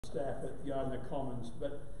staff at Governor Commons,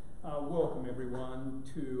 but welcome everyone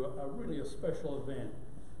to really a special event.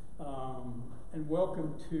 And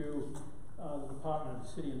welcome to the Department of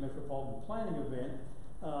City and Metropolitan Planning event.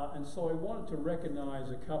 And so I wanted to recognize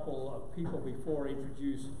a couple of people before I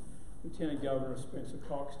introduce Lieutenant Governor Spencer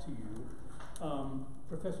Cox to you.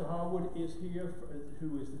 Professor Harwood is here,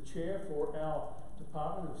 who is the chair for our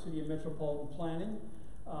Department of City and Metropolitan Planning.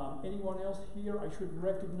 Anyone else here I should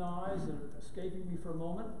recognize that are escaping me for a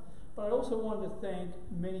moment. But I also wanted to thank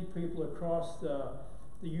many people across the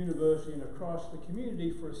university and across the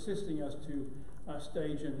community for assisting us to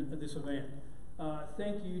stage in this event.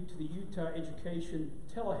 Thank you to the Utah Education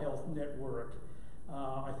Telehealth Network.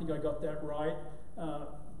 I think I got that right.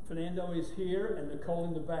 Fernando is here and Nicole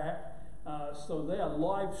in the back. So they are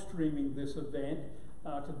live streaming this event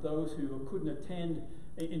to those who couldn't attend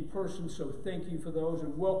in person. So thank you for those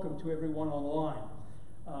and welcome to everyone online.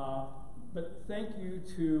 But thank you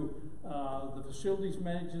to the facilities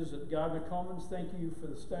managers at Governor Commons. Thank you for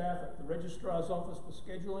the staff at the Registrar's Office for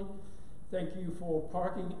scheduling. Thank you for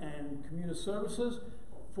parking and commuter services,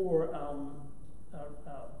 for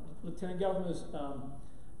Lieutenant Governor's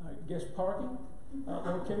guest parking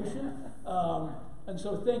location. And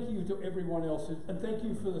so thank you to everyone else. And thank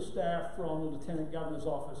you for the staff from the Lieutenant Governor's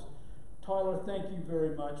office. Tyler, thank you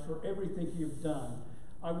very much for everything you've done.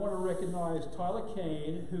 I want to recognize Tyler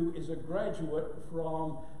Kane, who is a graduate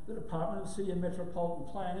from the Department of City and Metropolitan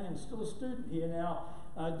Planning and still a student here now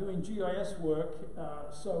doing GIS work.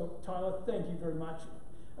 So Tyler, thank you very much.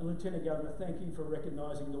 And Lieutenant Governor, thank you for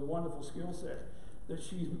recognizing the wonderful skill set that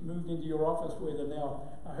she's moved into your office where they're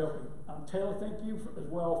now helping. Taylor, thank you as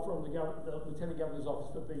well from the Lieutenant Governor's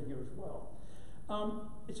office for being here as well.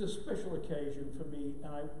 It's a special occasion for me,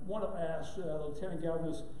 and I want to ask the Lieutenant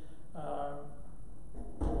Governor's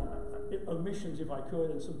omissions, if I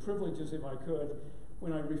could, and some privileges, if I could,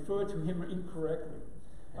 when I refer to him incorrectly.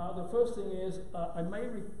 The first thing is, I may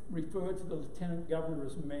refer to the Lieutenant Governor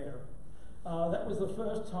as mayor. That was the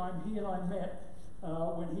first time he and I met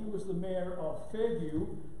when he was the mayor of Fairview,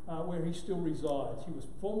 where he still resides. He was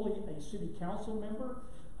formerly a city council member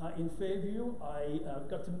in Fairview. I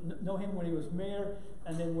got to know him when he was mayor,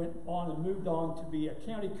 and then went on and moved on to be a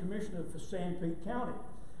county commissioner for Sanpete County.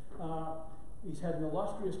 He's had an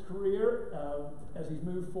illustrious career as he's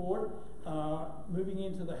moved forward, moving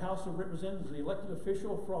into the House of Representatives, the elected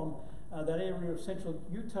official from that area of central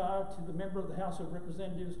Utah to the member of the House of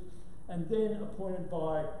Representatives, and then appointed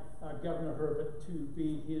by Governor Herbert to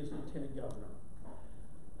be his Lieutenant Governor.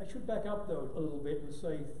 I should back up, though, a little bit and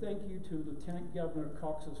say thank you to Lieutenant Governor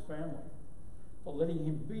Cox's family for letting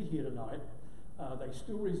him be here tonight. They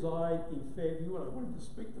still reside in Fairview, and I wanted to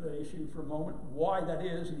speak to that issue for a moment, why that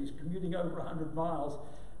is, and he's commuting over 100 miles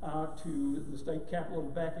to the state capitol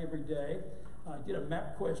and back every day. I did a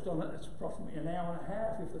map quest on it. It's approximately an hour and a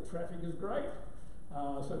half if the traffic is great.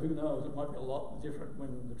 So who knows, it might be a lot different when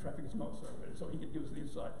the traffic is not so good, so he can give us the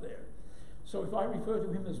insight there. So if I refer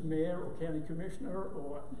to him as mayor or county commissioner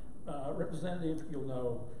or representative, you'll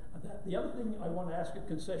know that. The other thing I want to ask a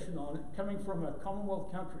concession on, coming from a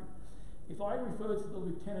Commonwealth country, if I refer to the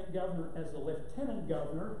Lieutenant Governor as the Lieutenant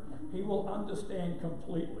Governor, he will understand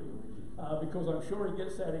completely, because I'm sure he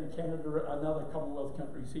gets that in Canada and other Commonwealth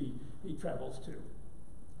countries he travels to.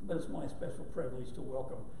 But it's my special privilege to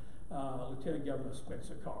welcome Lieutenant Governor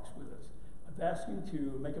Spencer Cox with us. I've asked him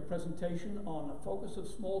to make a presentation on the focus of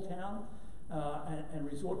small town and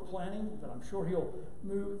resort planning, but I'm sure he'll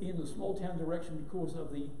move in the small town direction because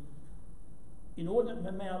of the inordinate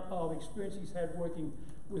amount of experience he's had working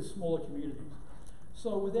with smaller communities.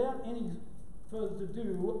 So without any further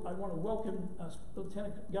ado, I want to welcome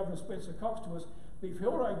Lieutenant Governor Spencer Cox to us.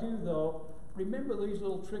 Before I do, though, remember these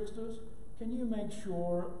little tricksters? Can you make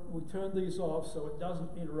sure we turn these off so it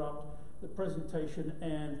doesn't interrupt the presentation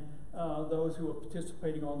and those who are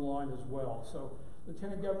participating online as well? So,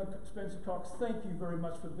 Lieutenant Governor Spencer Cox, thank you very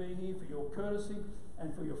much for being here, for your courtesy,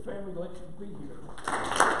 and for your family to let you be here.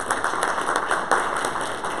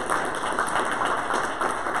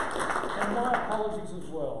 And my apologies as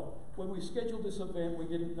well. When we scheduled this event, we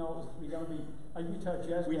didn't know it was going to be a Utah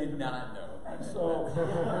Jazz game. We did not know. So,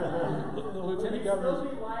 the Lieutenant Governor... We'll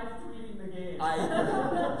be live tweeting the game.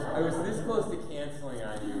 I was this close to canceling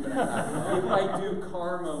on you, but I thought if I do,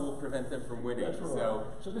 karma will prevent them from winning. That's right.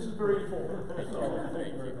 So this is very important. Thank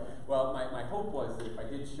you very much. Well, my hope was that if I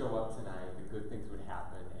did show up tonight, that good things would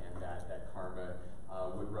happen and that karma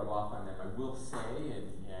would rub off on them. I will say,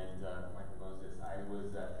 and Michael knows this, I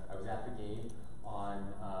was at the game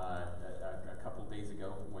on a couple days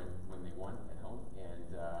ago when they won at home,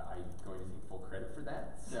 and I'm going to take full credit for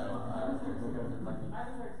that. So I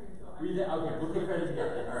was there too. So okay, we'll take credit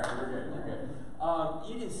together. All right.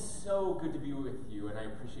 It is so good to be with you, and I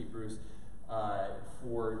appreciate Bruce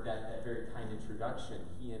for that very kind introduction.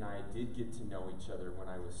 He and I did get to know each other when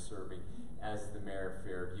I was serving as the mayor of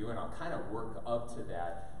Fairview, and I'll kind of work up to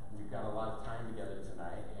that. We've got a lot of time together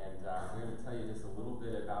tonight, and I'm going to tell you just a little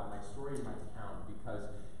bit about my story in my town, because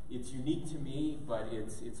it's unique to me, but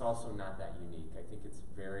it's also not that unique. I think it's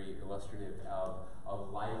very illustrative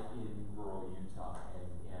of life in rural Utah and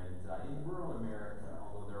in rural America,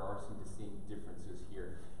 although there are some distinct differences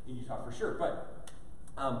here in Utah for sure. But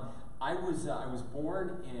I was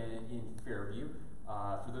born in Fairview.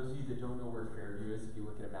 For those of you that don't know where Fairview is, if you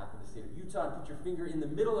look at a map of the state of Utah and put your finger in the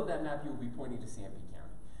middle of that map, you will be pointing to Sanpete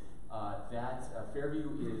County. Fairview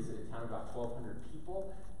is a town of about 1,200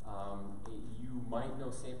 people. You might know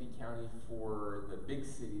Sanpete County for the big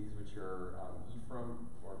cities, which are Ephraim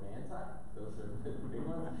or Manti. Those are the big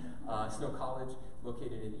ones. Snow College,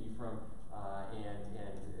 located in Ephraim,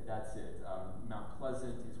 and that's it. Mount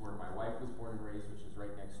Pleasant is where my wife was born and raised, which is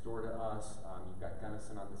right next door to us. You've got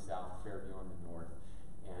Gunnison on the south, Fairview on the north,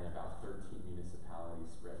 and about 13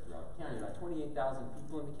 municipalities spread throughout the county. About 28,000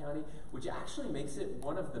 people in the county, which actually makes it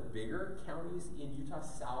one of the bigger counties in Utah,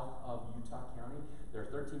 south of Utah County. There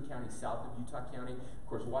are 13 counties south of Utah County. Of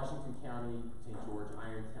course, Washington County, St. George,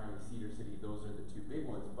 Iron County, Cedar City, those are the two big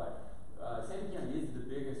ones. But Sanpete County is the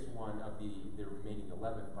biggest one of the remaining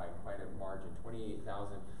 11 by quite a margin.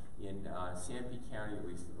 28,000 in Sanpete County, at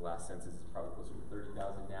least at the last census, is probably closer to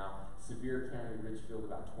 30,000 now. Sevier County, Richfield,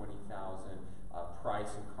 about 20,000.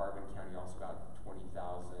 Price and Carbon County, also about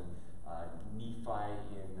 20,000. Nephi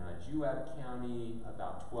in Juab County,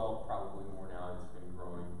 about 12, probably more now. It's been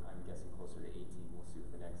growing, I'm guessing closer to 18. We'll see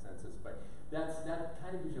with the next census. But that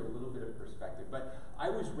kind of gives you a little bit of perspective. But I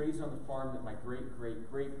was raised on the farm that my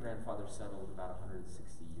great-great-great-grandfather settled about 160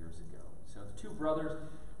 years ago. So the two brothers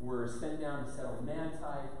were sent down to settle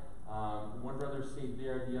Manti. One brother stayed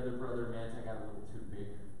there. The other brother, Manti, got a little too big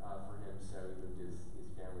for him, so he moved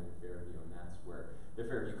his family to Fairview, and that's where the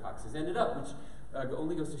Fairview Coxes ended up, which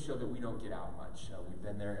only goes to show that we don't get out much. We've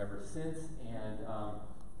been there ever since, and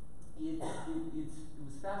it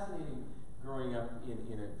was fascinating growing up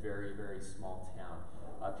in a very, very small town.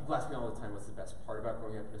 People ask me all the time, what's the best part about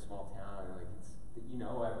growing up in a small town? And it's that you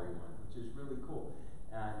know everyone, which is really cool.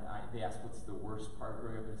 And they ask what's the worst part of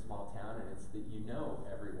growing up in a small town, and it's that you know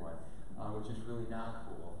everyone, which is really not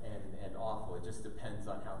cool and awful. It just depends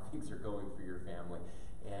on how things are going for your family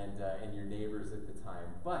and your neighbors at the time.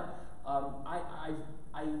 But I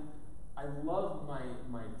love my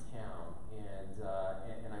town,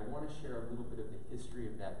 and I want to share a little bit of the history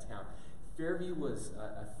of that town. Fairview was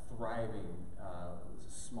a thriving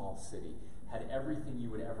small city, had everything you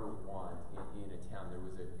would ever want in a town. There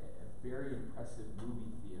was a very impressive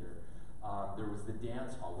movie theater. There was the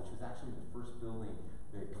dance hall, which was actually the first building,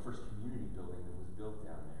 the first community building that was built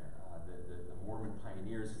down there. The Mormon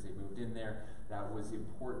pioneers, as they moved in there, that was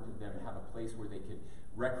important to them to have a place where they could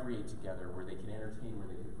recreate together, where they could entertain, where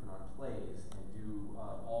they could put on plays and do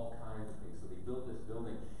all kinds of things. So they built this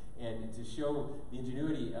building. And to show the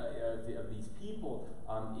ingenuity of these people,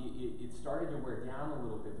 it started to wear down a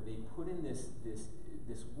little bit, but they put in this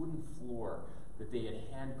wooden floor that they had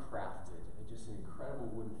handcrafted, just an incredible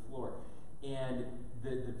wooden floor. And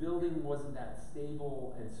the building wasn't that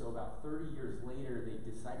stable, and so about 30 years later, they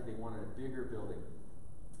decided they wanted a bigger building.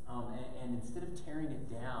 And instead of tearing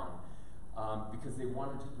it down, because they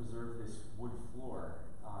wanted to preserve this wood floor,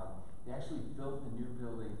 they actually built the new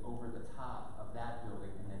building over the top of that building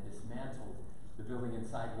and then dismantled the building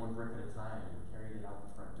inside one brick at a time and carried it out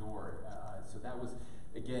the front door. So that was,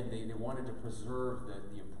 again, they wanted to preserve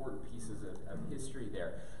the important pieces of history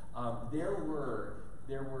there. There were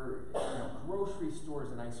grocery stores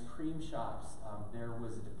and ice cream shops. There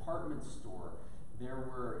was a department store. There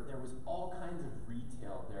was all kinds of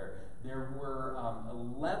retail there. There were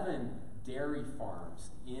 11 dairy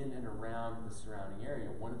farms in and around the surrounding area.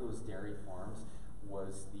 One of those dairy farms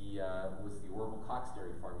was the Orville Cox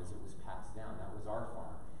Dairy Farm, as it was passed down. That was our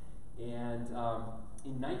farm. And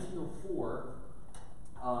in 1904,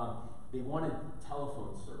 they wanted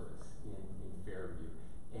telephone service in Fairview,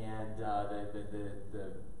 and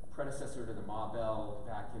the predecessor to the Ma Bell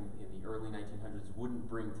back in the early 1900s wouldn't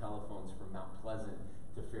bring telephones from Mount Pleasant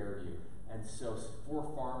to Fairview. And so 4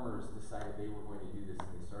 farmers decided they were going to do this, and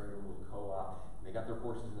they started a little co-op. And they got their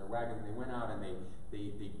horses and their wagons, and they went out and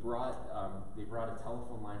they brought a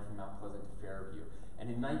telephone line from Mount Pleasant to Fairview. And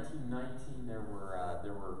in 1919, there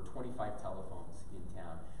were 25 telephones in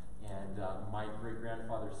town. And my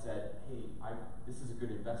great-grandfather said, "Hey, this is a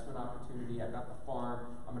good investment opportunity. I've got the farm.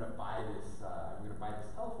 I'm going to buy this.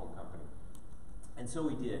 Telephone company." And so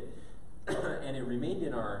we did, and it remained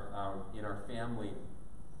in our family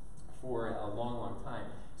for a long, long time.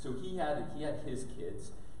 So he had his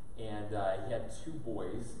kids, and he had 2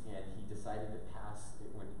 boys, and he decided to pass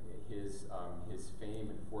when his fame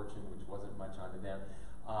and fortune, which wasn't much onto them.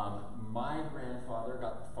 My grandfather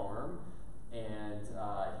got the farm, and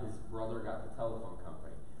his brother got the telephone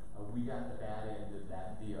company. We got the bad end of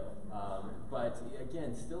that deal. But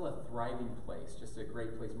again, still a thriving place, just a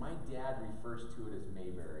great place. My dad refers to it as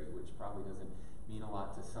Mayberry, which probably doesn't mean a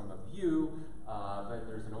lot to some of you, but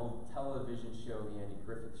there's an old television show, the Andy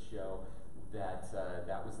Griffith Show,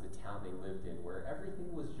 that was the town they lived in, where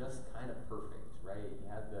everything was just kind of perfect, right? You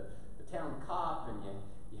had the town cop, and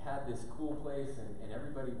you had this cool place, and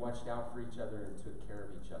everybody watched out for each other and took care of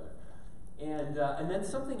each other. And then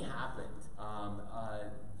something happened.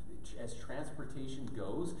 As transportation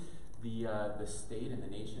goes, the state and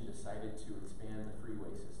the nation decided to expand the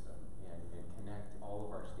freeway system and connect all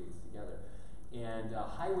of our states together. And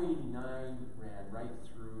Highway 89 ran right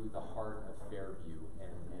through the heart of Fairview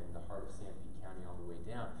and the heart of Sanpete County all the way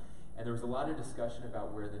down. And there was a lot of discussion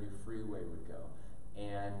about where the new freeway would go.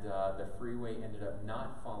 And the freeway ended up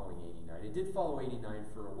not following 89. It did follow 89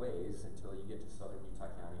 for a ways until you get to southern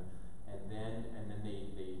Utah County. And then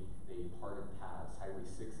they parted paths. Highway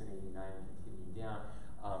 6 and 89 continued down.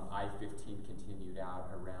 I-15 continued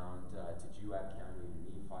out around to Juab County and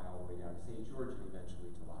Nephi all the way down to St. George and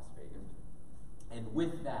eventually to Las Vegas. And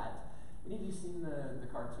with that, any of you seen the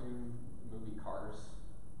cartoon movie Cars?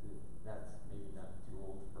 That's maybe not too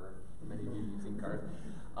old for many of you who've seen Cars.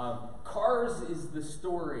 Cars is the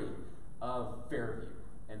story of Fairview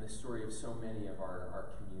and the story of so many of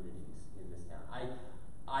our communities in this town.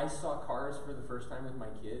 I saw Cars for the first time with my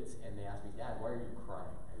kids, and they asked me, "Dad, why are you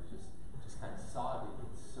crying?" I just kind of saw it.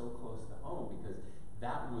 It's so close to home because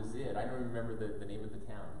that was it. I don't even remember the name of the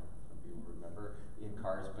town. Some people remember in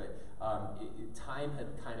Cars, but time had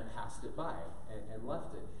kind of passed it by and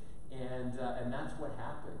left it, and that's what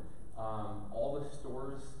happened. All the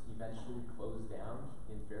stores eventually closed down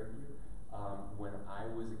in Fairview. When I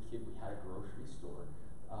was a kid, we had a grocery store.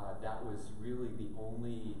 That was really the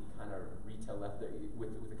only kind of retail left there,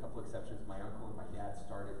 with a couple exceptions. My uncle and my dad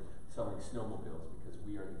started selling snowmobiles because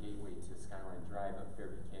we are the gateway to Skyline Drive up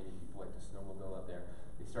Fairview Canyon. People like to snowmobile up there.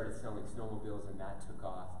 They started selling snowmobiles, and that took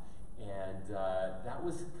off. And that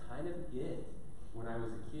was kind of it when I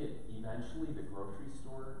was a kid. Eventually, the grocery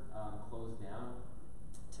store closed down.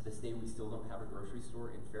 To this day, we still don't have a grocery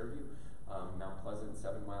store in Fairview. Mount Pleasant,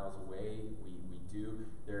 7 miles away, we do.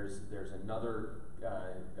 There's another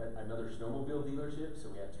snowmobile dealership, so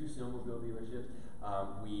we have 2 snowmobile dealerships.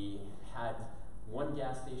 We had one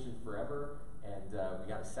gas station forever, and we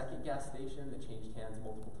got a second gas station that changed hands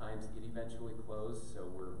multiple times. It eventually closed, so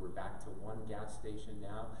we're back to 1 gas station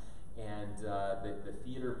now. And the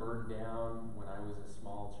theater burned down when I was a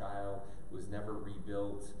small child, was never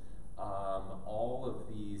rebuilt. All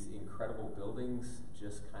of these incredible buildings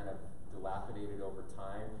just kind of dilapidated over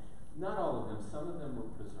time. Not all of them, some of them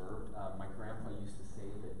were preserved. My grandpa used to say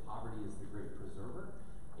that poverty is the great preserver,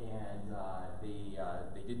 and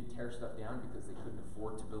they didn't tear stuff down because they couldn't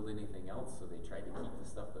afford to build anything else, so they tried to keep the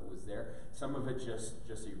stuff that was there. Some of it just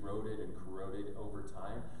eroded and corroded over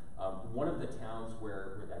time. One of the towns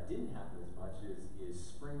where that didn't happen as much is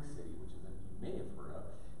Spring City, which is you may have heard of.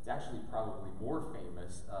 It's actually probably more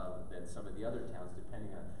famous than some of the other towns,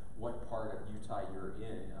 depending on what part of Utah you're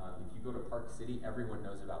in. If you go to Park City, everyone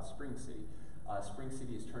knows about Spring City. Spring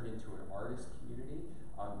City has turned into an artist community,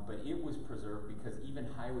 but it was preserved because even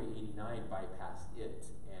Highway 89 bypassed it,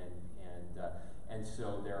 and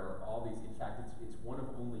so there are all these. In fact, it's one of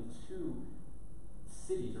only 2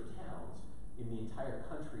 cities or towns in the entire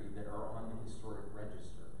country that are on the historic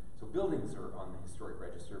register. So buildings are on the historic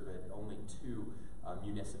register, but only 2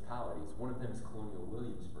 municipalities. One of them is Colonial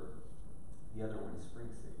Williamsburg. The other one is Spring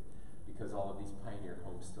City, because all of these pioneer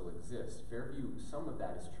homes still exist. Fairview, some of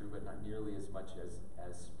that is true, but not nearly as much as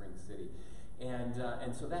Spring City. And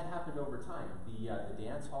so that happened over time. The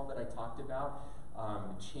dance hall that I talked about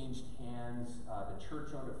changed hands. The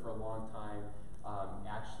church owned it for a long time,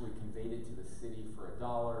 actually conveyed it to the city for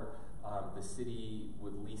 $1. The city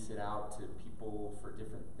would lease it out to people for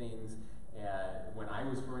different things. When I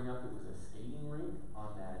was growing up, it was a skating rink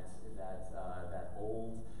on that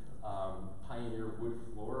old Pioneer wood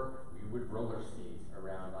floor. We would roller skate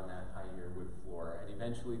around on that Pioneer wood floor, and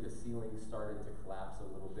eventually the ceiling started to collapse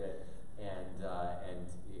a little bit, and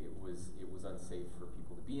it was unsafe for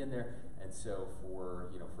people to be in there. And so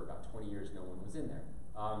for about 20 years, no one was in there.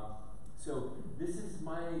 So this is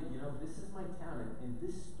my town, and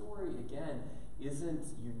this story again isn't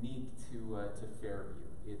unique to Fairview.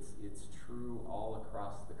 It's true all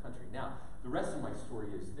across the country. Now, the rest of my story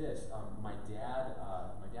is this. My dad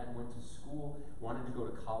went to school, wanted to go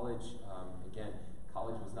to college. Again,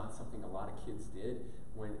 college was not something a lot of kids did,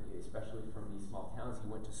 especially from these small towns. He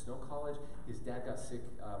went to Snow College. His dad got sick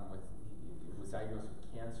was diagnosed with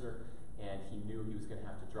cancer, and he knew he was going to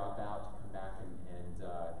have to drop out to come back and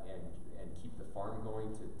keep the farm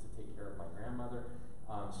going to take care of my grandmother.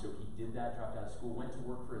 So he did that, dropped out of school, went to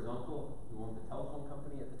work for his uncle, who owned the telephone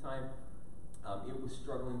company at the time. It was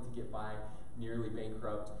struggling to get by, nearly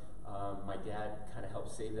bankrupt. My dad kind of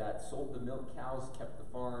helped save that, sold the milk cows, kept the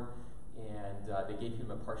farm, and they gave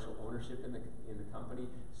him a partial ownership in the company.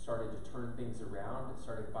 Started to turn things around,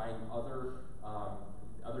 started buying other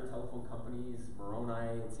telephone companies,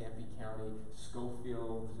 Moroni in Sanpete County,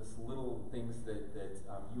 Schofield, just little things that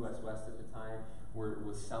U.S. West at the time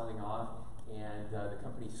was selling off. And the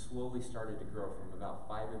company slowly started to grow from about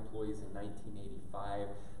 5 employees in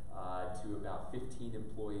 1985 to about 15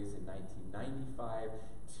 employees in 1995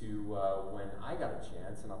 to when I got a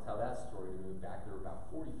chance, and I'll tell that story, to move back. There were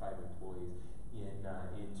about 45 employees in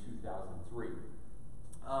 2003.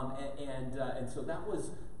 And so that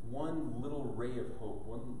was one little ray of hope,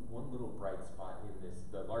 one little bright spot in this,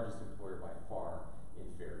 the largest employer by far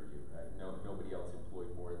in Fairview. Nobody else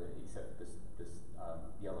employed more than, except the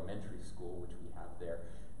elementary school, which we have there,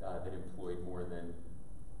 that employed more than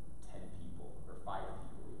 10 people, or 5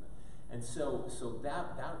 people even. And so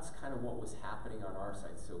that's kind of what was happening on our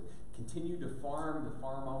side. So continued to farm. The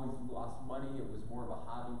farm always lost money. It was more of a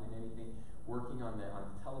hobby than anything. Working on the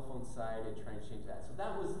telephone side and trying to change that. So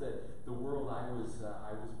that was the world I was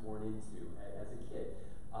born into as a kid.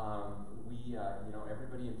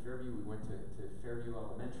 Everybody in Fairview, we went to Fairview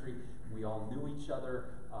Elementary. We all knew each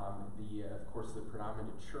other. Of course, the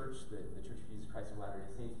predominant church, the Church of Jesus Christ of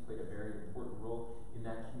Latter-day Saints, played a very important role in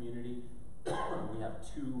that community. We have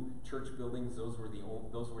 2 church buildings. Those were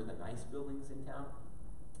the nice buildings in town,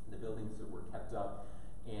 the buildings that were kept up,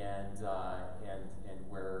 and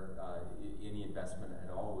where any investment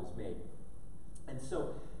at all was made. And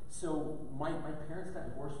so my parents got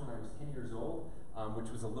divorced when I was 10 years old,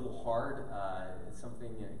 which was a little hard.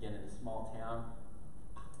 Something, again, in a small town.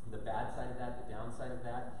 The bad side of that, the downside of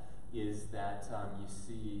that, is that you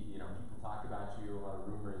see, people talk about you, a lot of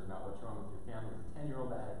rumors about what's wrong with your family. As a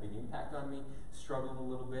 10-year-old, that had a big impact on me. Struggled a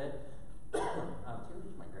little bit. Taylor,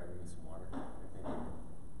 you might grab me some water. Thank you.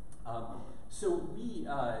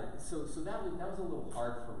 So that was a little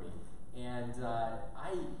hard for me, and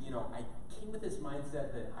I came with this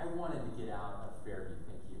mindset that I wanted to get out of Fairview.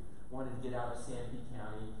 Thank you. Wanted to get out of Sanpete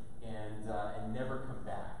County and never come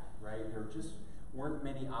back. Right? There just weren't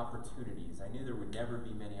many opportunities. I knew there would never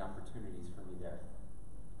be many opportunities for me there.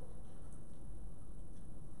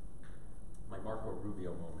 My Marco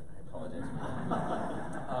Rubio moment. I apologize for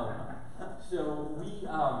that.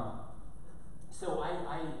 So I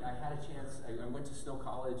had a chance. I went to Snow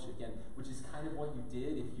College again, which is kind of what you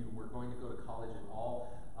did if you were going to go to college at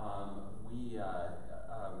all. We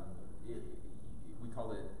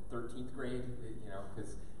called it 13th grade,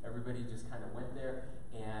 because everybody just kind of went there.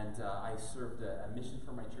 And I served a mission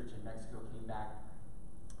for my church in Mexico. Came back.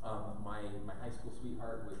 My high school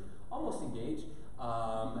sweetheart was almost engaged,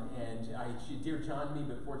 and she dear John me,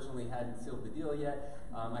 but fortunately hadn't sealed the deal yet.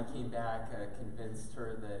 I came back, convinced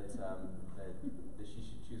her that she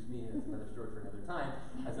should choose me. It's another story for another time.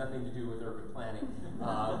 Has nothing to do with urban planning.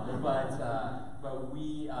 But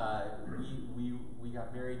we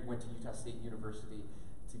got married, went to Utah State University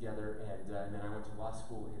together, and then I went to law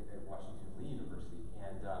school at Washington Lee University,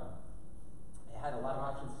 and I had a lot of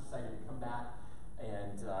options. Decided to come back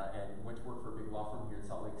and went to work for a big law firm here in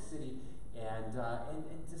Salt Lake City, and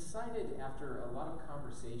decided after a lot of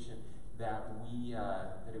conversation that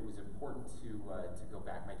it was important to go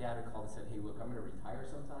back. My dad had called and said, "Hey, look, I'm going to retire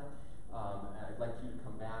sometime. I'd like you to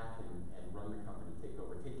come back and run the company, take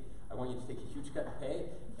over. I want you to take a huge cut in pay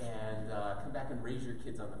and come back and raise your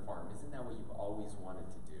kids on the farm. Isn't that what you've always wanted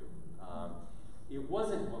to do?" It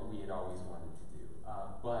wasn't what we had always wanted to do,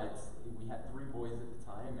 but we had 3 boys at the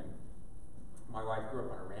time, and my wife grew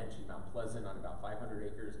up on a ranch in Mount Pleasant on about 500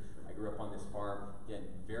 acres. I grew up on this farm, again,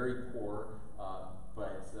 very poor,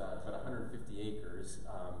 but 150 acres,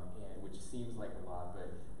 which seems like a lot,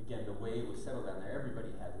 but again, the way it was settled down there,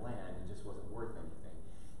 everybody had land, it just wasn't worth anything.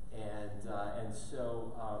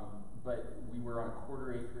 But we were on a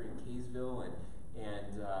 1/4 acre in Kaysville,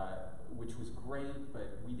 and which was great,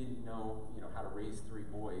 but we didn't know, how to raise 3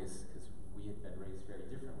 boys because we had been raised very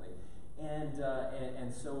differently.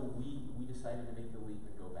 And so we decided to make the leap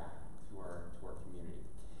and go back to our community.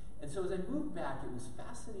 And so as I moved back, it was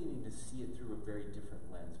fascinating to see it through a very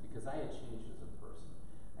different lens, because I had changed as a person.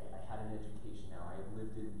 had an education now. I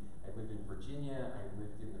lived in Virginia. I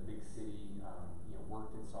lived in the big city.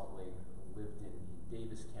 Worked in Salt Lake. Lived in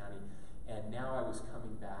Davis County, and now I was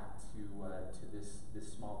coming back to this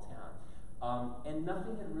small town, and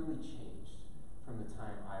nothing had really changed from the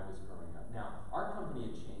time I was growing up. Now our company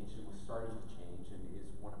had changed. It was starting to change, and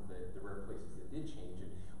is one of the rare places that did change.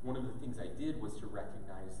 And one of the things I did was to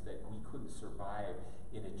recognize that we couldn't survive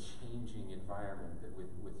in a changing environment that with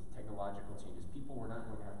technological changes. People were not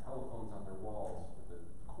going to have telephones on their walls with a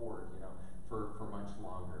cord, for much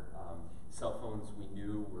longer. Cell phones we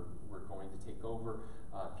knew were going to take over.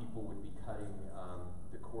 People would be cutting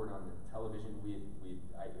the cord on the television.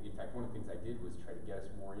 In fact, one of the things I did was try to get us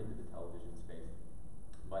more into the television space.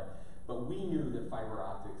 But we knew that fiber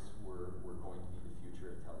optics were going to be the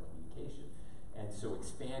future of telecommunication. And so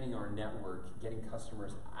expanding our network, getting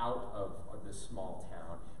customers out of this small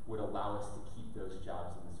town would allow us to keep those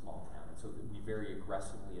jobs in the small town. And so we very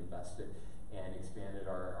aggressively invested and expanded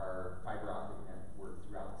our fiber optic network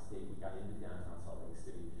throughout the state. We got into downtown Salt Lake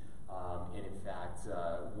City. And in fact,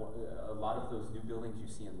 a lot of those new buildings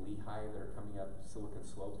you see in Lehigh that are coming up, Silicon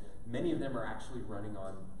Slopes, many of them are actually running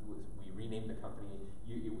on, we renamed the company,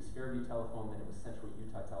 it was Fairview Telephone, then it was Central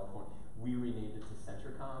Utah Telephone. We renamed it to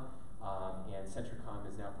Centricom. And Centricom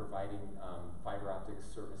is now providing fiber optic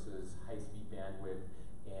services, high-speed bandwidth,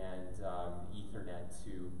 and Ethernet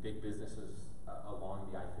to big businesses along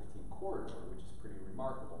the I-15 corridor, which is pretty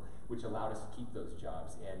remarkable, which allowed us to keep those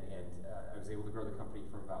jobs. And I was able to grow the company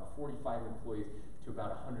from about 45 employees to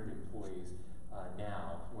about 100 employees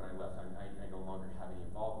now. When I left, I no longer have any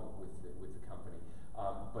involvement with the company.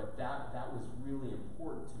 But that was really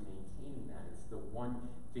important to maintaining that. It's the one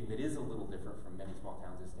thing that is a little different from many small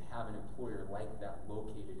towns, is to have an employer like that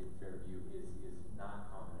located in Fairview is not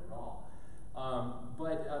common at all.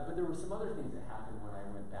 But there were some other things that happened when I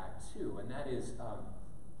went back too, and that is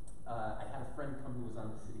I had a friend come who was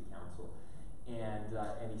on the city council, and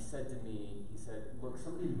he said to me, he said, look,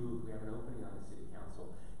 somebody moved, we have an opening on the city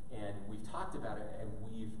council, and we've talked about it, and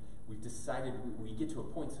we've decided we get to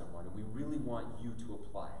appoint someone, and we really want you to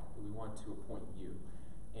apply. We want to appoint you.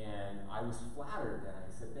 And I was flattered, and I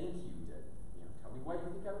said, thank you. Tell me why you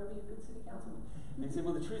think I would be a good city councilman. And he said,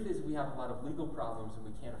 well, the truth is we have a lot of legal problems, and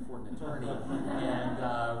we can't afford an attorney, and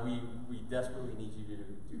we desperately need you to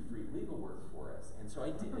do free legal work for us. And so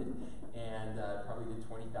I did, and probably did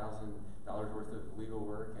 $20,000 worth of legal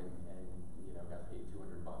work, and got paid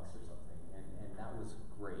 $200 or something. And that was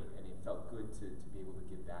great, and it felt good to be able to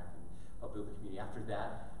give back and help build the community. After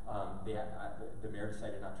that, the mayor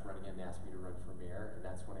decided not to run again. They asked me to run for mayor, and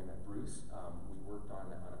that's when I met Bruce. We worked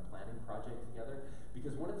on a planning project together,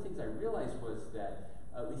 because one of the things I realized was that,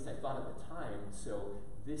 at least I thought at the time, so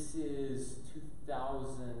this is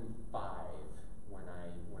 2005 when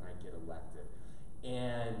I get elected,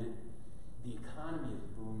 and the economy is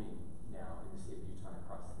booming now in the state of Utah and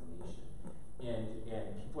across the nation. And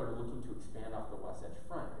people are looking to expand off the Wasatch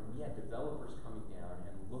Front. And we had developers coming down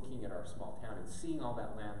and looking at our small town and seeing all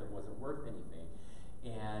that land that wasn't worth anything,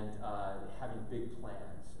 and having big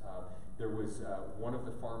plans. There was one of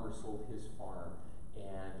the farmers sold his farm,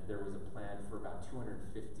 and there was a plan for about 250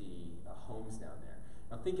 homes down there.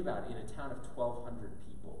 Now think about it, in a town of 1,200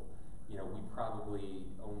 people, we probably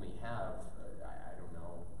only have, I don't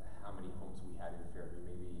know how many homes we had in Fairview,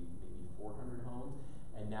 maybe 400 homes.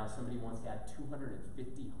 And now somebody wants to add 250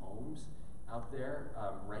 homes out there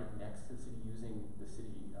right next to the city, using the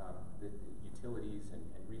city, the utilities and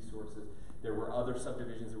resources. There were other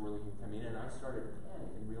subdivisions that were looking to come in, and I started to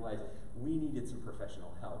panic and realized we needed some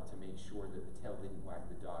professional help to make sure that the tail didn't wag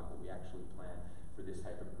the dog, that we actually planned for this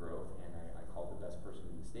type of growth. And I called the best person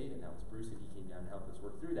in the state, and that was Bruce, and he came down to help us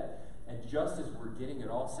work through that. And just as we're getting it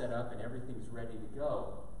all set up and everything's ready to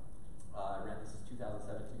go, around this is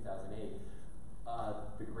 2007, 2008,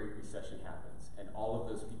 the Great Recession happens, and all of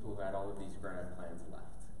those people who had all of these grand plans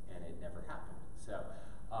left, and it never happened. So,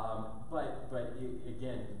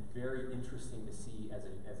 again, very interesting to see as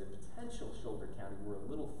a potential shoulder county, we're a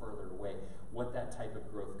little further away, what that type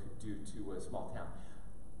of growth could do to a small town.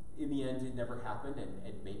 In the end, it never happened,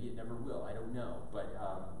 and maybe it never will. I don't know, but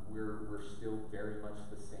we're still very much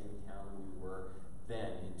the same town we were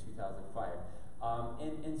then in 2005.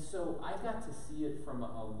 And so I got to see it from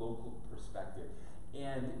a local perspective,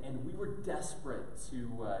 and we were desperate to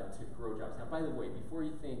grow jobs. Now, by the way, before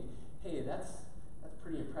you think, hey, that's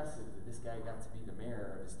pretty impressive that this guy got to be the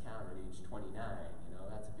mayor of his town at age 29,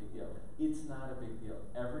 that's a big deal. It's not a big deal.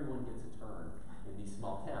 Everyone gets a turn in these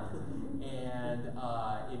small towns. And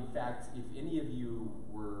in fact, if any of you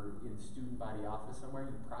were in student body office somewhere,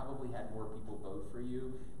 you probably had more people vote for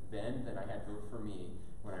you then than I had vote for me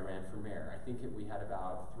when I ran for mayor. I think we had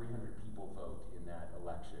about 300 people vote in that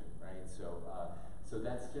election, right? So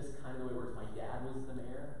that's just kind of the way it works. My dad was the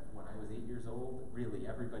mayor when I was 8 years old. Really,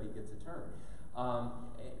 everybody gets a term.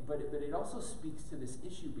 But it also speaks to this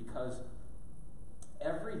issue because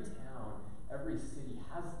every town, every city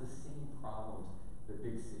has the same problems that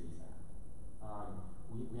big cities have.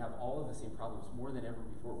 We have all of the same problems more than ever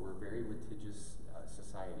before. We're a very litigious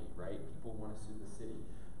society, right? People want to sue the city.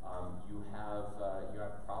 You have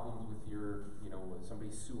problems with your, when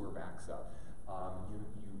somebody's sewer backs up.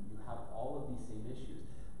 You have all of these same issues.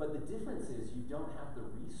 But the difference is you don't have the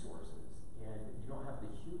resources and you don't have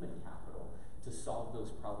the human capital to solve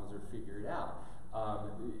those problems or figure it out.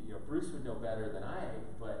 Bruce would know better than I,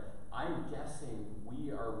 but I'm guessing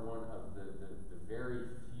we are one of the very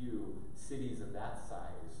few cities of that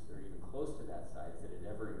size, or even close to that size, that had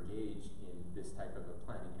ever engaged in this type of a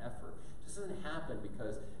planning effort. It just doesn't happen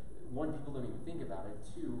because, one, people don't even think about it.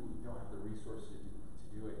 Two, we don't have the resources to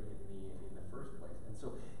do it in the first place. And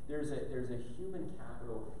so there's a human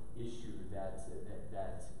capital issue that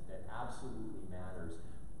absolutely matters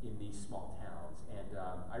in these small towns. And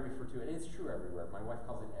I refer to it, and it's true everywhere. My wife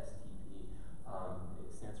calls it STP.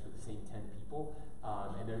 It stands for the same 10 people.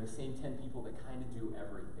 And they're the same 10 people that kind of do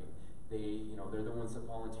everything. They're the ones that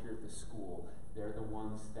volunteer at the school. They're the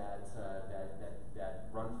ones that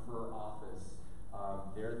run for office.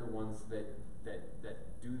 They're the ones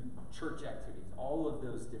that do church activities. All of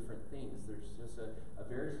those different things. There's just a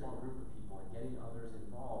very small group of people, and getting others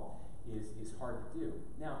involved is hard to do.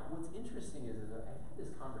 Now, what's interesting is I've had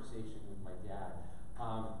this conversation with my dad,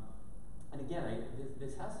 and again,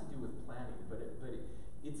 this has to do with planning, but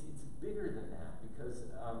it's bigger than that because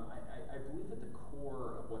I believe at the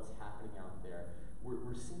core of what's happening out there,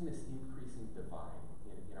 we're seeing this increasing divide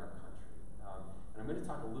in our country. And I'm going to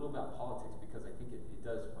talk a little about politics because I think it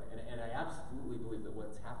does play, and I absolutely believe that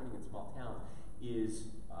what's happening in small towns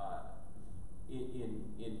is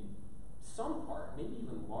in some part, maybe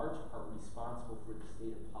even large part, responsible for the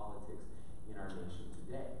state of politics in our nation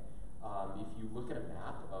today. If you look at a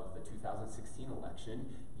map of the 2016 election,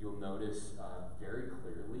 you'll notice very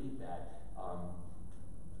clearly that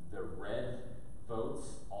the red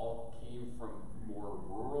votes all came from more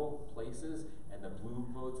rural places, and the blue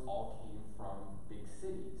votes all came from big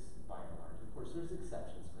cities, by and large. Of course, there's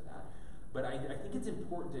exceptions for that. But I think it's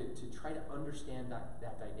important to try to understand that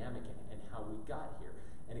dynamic and how we got here.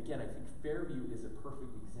 And again, I think Fairview is a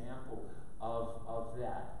perfect example of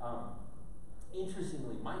that.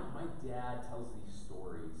 Interestingly, my dad tells these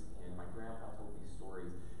stories, and my grandpa told these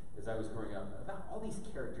stories as I was growing up about all these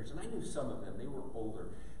characters, and I knew some of them, they were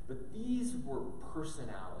older, but these were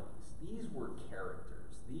personalities, these were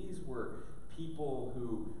characters, these were people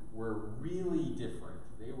who were really different.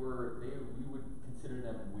 We would consider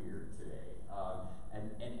them weird today,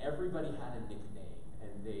 and everybody had a nickname,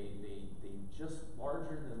 and they just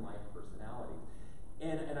larger than life personalities.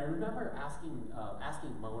 And I remember asking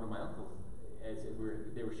one of my uncles, as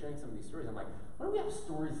they were sharing some of these stories, I'm like, why don't we have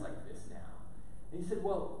stories like this now? And he said,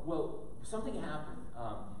 well, something happened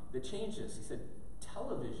that changed this. He said,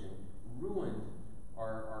 television ruined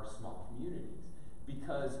our small communities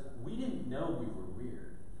because we didn't know we were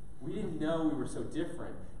weird. We didn't know we were so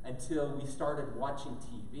different until we started watching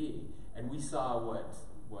TV and we saw what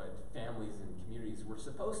families and communities were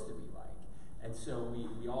supposed to be like. And so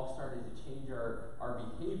we all started to change our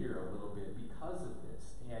behavior a little bit because of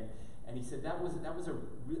this. And he said that was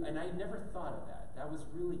and I never thought of that. That was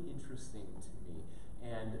really interesting to me.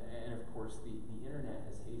 And of course the internet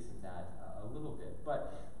has hastened that a little bit.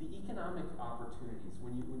 But the economic opportunities,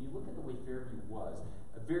 when you look at the way Fairview was,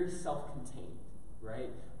 very self-contained,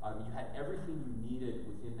 right? You had everything you needed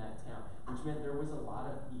within that town, which meant there was a lot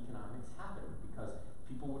of economics happening because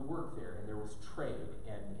people would work there and there was trade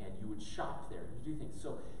and you would shop there, you do things.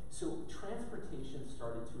 So transportation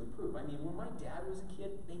started to improve. I mean, when my dad was a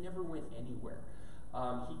kid, they never went anywhere.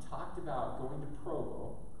 He talked about going to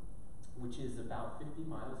Provo, which is about 50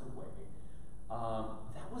 miles away.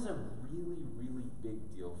 That was a really, really big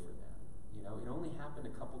deal for them. It only happened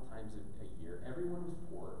a couple times a year. Everyone was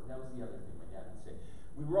poor. That was the other thing my dad would say.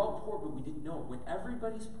 We were all poor, but we didn't know it. When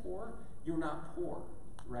everybody's poor, you're not poor,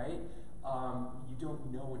 right? You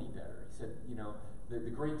don't know any better. He said,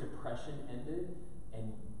 the Great Depression ended,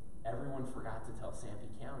 and everyone forgot to tell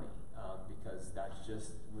Sanpete County because that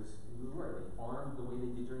just was who we were. They farmed the way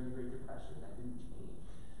they did during the Great Depression. That didn't change.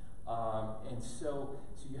 And so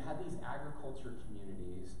you had these agriculture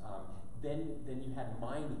communities. Then you had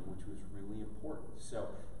mining, which was really important.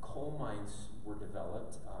 So coal mines were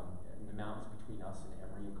developed in the mountains between us and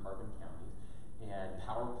Emory and Carbon counties, and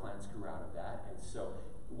power plants grew out of that. And so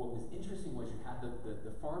what was interesting was you had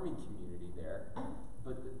the farming community there,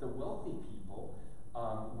 but the wealthy people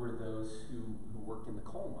were those who worked in the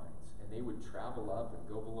coal mines, and they would travel up and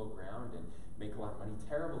go below ground and make a lot of money.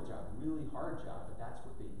 Terrible job, really hard job, but that's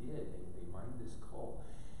what they did. They mined this coal.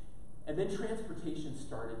 And then transportation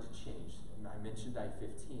started to change. And I mentioned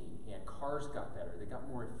I-15, and cars got better. They got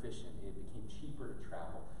more efficient. It became cheaper to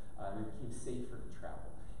travel. It became safer to travel.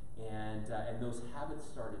 And those habits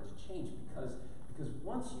started to change because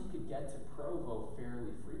once you could get to Provo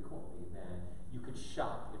fairly frequently, then you could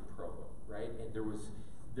shop in Provo, right? And there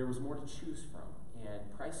was more to choose from, and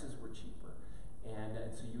prices were cheaper. And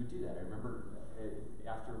so you would do that. I remember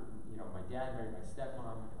after my dad married my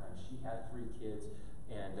stepmom, she had 3 kids.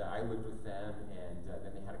 And I lived with them, and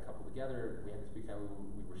then they had a couple together. We had this big family.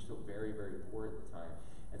 We were still very, very poor at the time,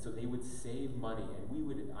 and so they would save money. And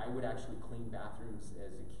I would actually clean bathrooms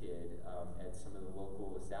as a kid at some of the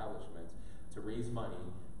local establishments to raise money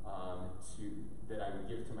that I would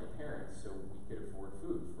give to my parents, so we could afford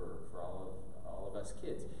food for all of us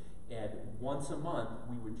kids. And once a month,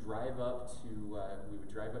 we would drive up to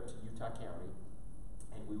Utah County,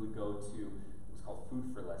 and we would go to. Called Food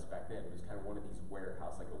for Less back then. It was kind of one of these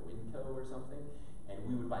warehouse, like a Winco or something, and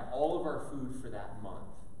we would buy all of our food for that month,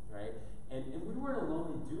 right? And we weren't alone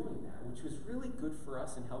in doing that, which was really good for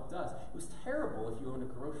us and helped us. It was terrible if you owned a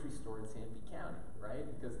grocery store in Sanpete County, right?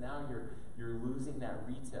 Because now you're losing that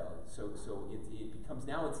retail. So it becomes,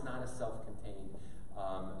 now it's not a self-contained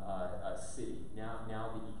city.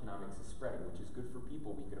 Now the economics is spreading, which is good for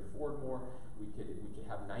people. We could afford more. We could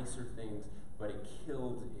have nicer things, but it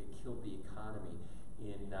killed the economy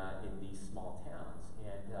in these small towns,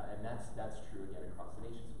 and that's true again across the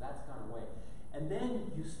nation. So that's gone away, and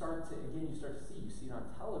then you start to see it on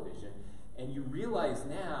television, and you realize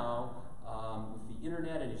now with the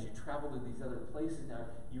internet, and as you travel to these other places now,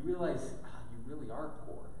 you realize you really are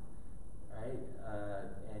poor, right?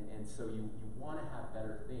 And so you want to have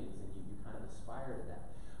better things, and you kind of aspire to that.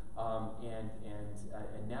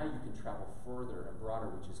 And now you can travel further and broader,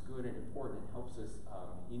 which is good and important. It helps us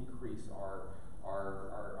increase our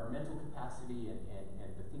mental capacity and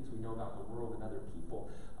the things we know about the world and other people.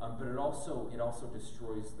 But it also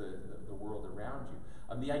destroys the world around you.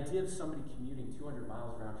 The idea of somebody commuting 200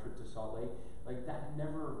 miles round trip to Salt Lake, like that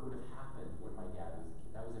never would have happened when my dad was a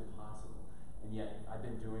kid. That was impossible. And yet I've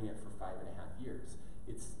been doing it for 5.5 years.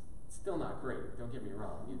 It's still not great. Don't get me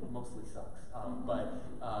wrong. It mostly sucks, but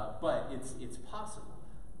it's possible,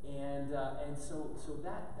 and so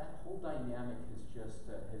that whole dynamic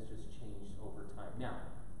has just changed over time. Now,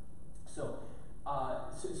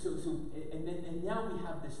 and now we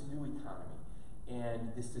have this new economy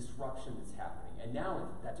and this disruption that's happening, and now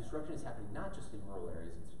that disruption is happening not just in rural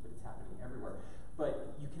areas, but it's happening everywhere.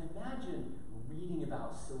 But you can imagine reading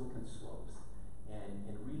about Silicon Slopes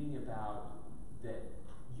and reading about that.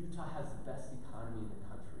 Utah has the best economy in the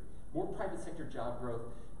country. More private sector job growth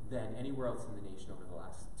than anywhere else in the nation over the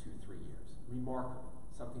last 2-3 years. Remarkable.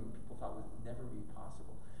 Something people thought would never be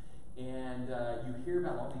possible. And you hear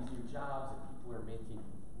about all these new jobs, and people are making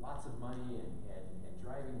lots of money and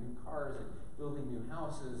driving new cars and building new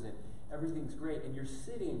houses, and everything's great. And you're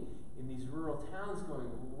sitting in these rural towns going,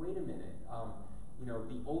 wait a minute,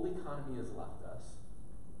 the old economy has left us.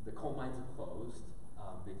 The coal mines have closed.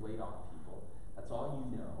 They've laid off people. That's all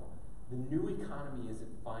you know. The new economy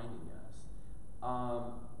isn't finding us.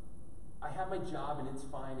 I have my job and it's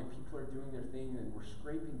fine and people are doing their thing and we're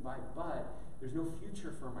scraping by, but there's no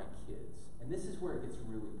future for my kids. And this is where it gets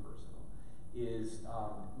really personal, is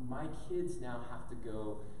my kids now have to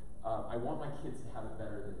go, I want my kids to have it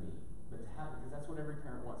better than me, but because that's what every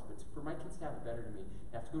parent wants, but for my kids to have it better than me,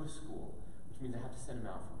 they have to go to school, which means I have to send them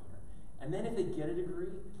out from here. And then if they get a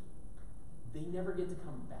degree, they never get to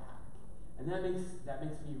come back. And that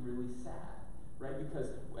makes me really sad, right? Because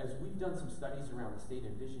as we've done some studies around the state,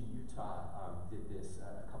 and Vision Utah did this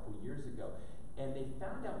a couple years ago, and they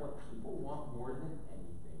found out what people want more than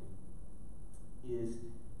anything is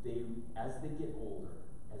as they get older,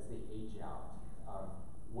 as they age out,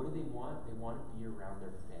 what do they want? They want to be around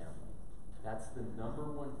their family. That's the number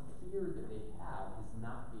one fear that they have, is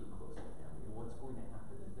not being close to family and what's going to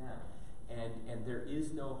happen to them. And there is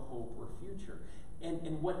no hope or future.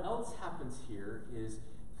 And what else happens here is,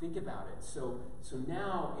 think about it. So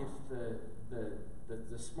now if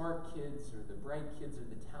the smart kids or the bright kids or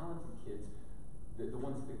the talented kids, the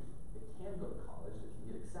ones that can go to college, that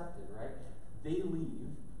can get accepted, right? They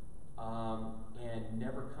leave and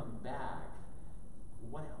never come back.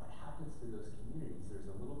 What happens to those communities? There's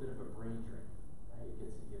a little bit of a brain drain, right?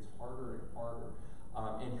 It gets harder and harder.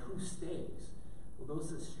 And who stays? Well,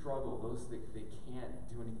 those that struggle, those that can't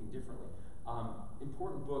do anything differently,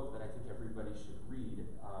 Important book that I think everybody should read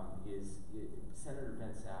is Senator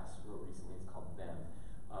Ben Sasse wrote recently. It's called Them,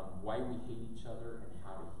 Why We Hate Each Other and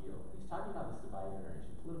How to Heal. And he's talking about this divide in our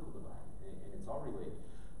nation, political divide, and it's all related.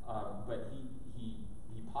 But he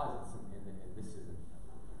posits, and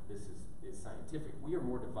this is scientific. We are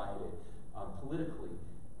more divided politically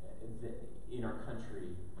in our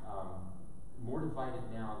country, more divided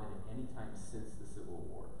now than at any time since the Civil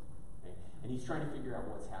War. Okay? And he's trying to figure out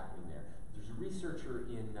what's happening there. There's a researcher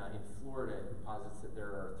in Florida who posits that there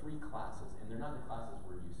are 3 classes, and they're not the classes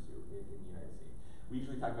we're used to in the United States. We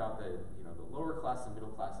usually talk about the lower class, the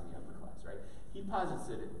middle class, and the upper class, right? He posits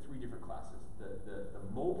it in 3 different classes: the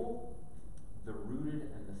mobile, the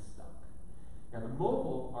rooted, and the stuck. Now, the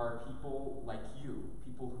mobile are people like you,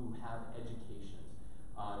 people who have educations.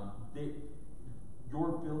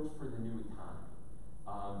 You're built for the new economy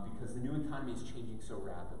because the new economy is changing so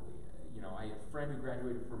rapidly. I had a friend who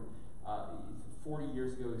graduated from 40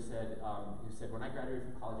 years ago who said, when I graduated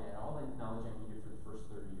from college, I had all the knowledge I needed for the first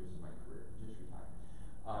 30 years of my career, just retired.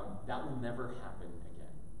 That will never happen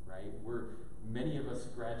again, right? Many of us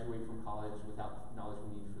graduate from college without knowledge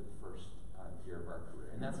we need for the first year of our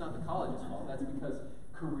career. And that's not the college's fault. That's because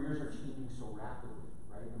careers are changing so rapidly,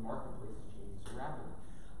 right? The marketplace is changing so rapidly.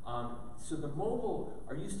 So the mobile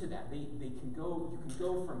are used to that. You can go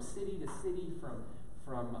from city to city, from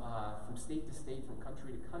state to state, from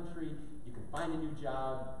country to country. You can find a new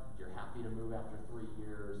job. You're happy to move after 3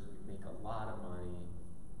 years. You make a lot of money.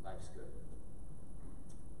 Life's good.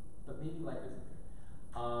 But maybe life isn't good.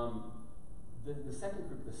 The second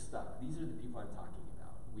group, the stuck, these are the people I'm talking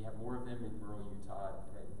about. We have more of them in rural Utah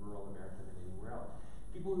and rural America than anywhere else.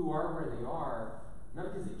 People who are where they are,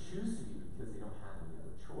 not because they choose to be, but because they don't have any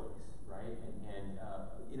other choice, right? And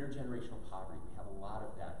intergenerational poverty, we have a lot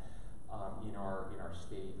of that in our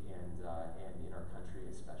state and in our country,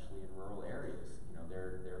 especially in rural areas.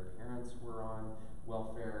 Their parents were on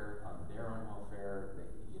welfare, they're on welfare.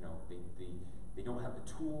 They don't have the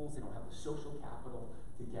tools, they don't have the social capital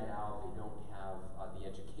to get out, they don't have the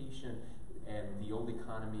education, and the old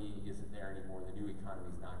economy isn't there anymore. The new economy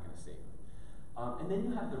is not going to save them. And then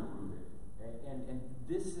you have the rooted. And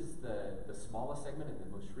this is the smallest segment and the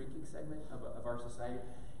most shrinking segment of our society.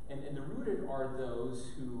 And the rooted are those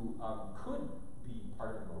who could be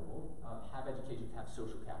part of the mobile, have education, have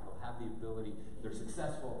social capital, have the ability, they're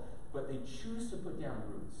successful, but they choose to put down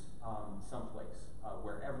roots someplace,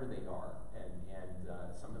 wherever they are. And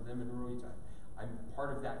some of them in rural Utah. I'm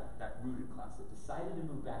part of that rooted class that decided to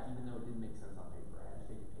move back even though it didn't make sense on paper. I had to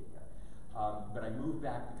take a pay cut. But I moved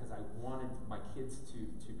back because I wanted my kids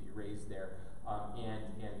to be raised there. And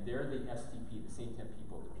they're the STP, the same 10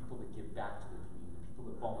 people, the people that give back to the community, the people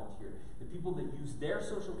that volunteer, the people that use their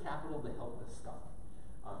social capital to help the stuck,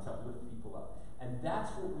 to lift people up. And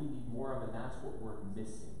that's what we need more of, and that's what we're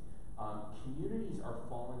missing. Communities are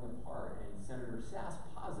falling apart, and Senator Sasse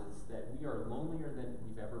posits that we are lonelier than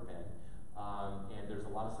we've ever been. And there's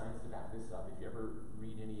a lot of science to back this up. If you ever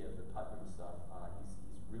read any of the Putnam stuff, he's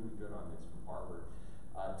really good on this from Harvard,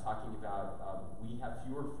 talking about we have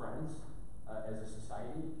fewer friends as a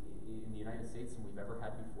society in the United States than we've ever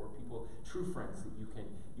had before. People, true friends that you can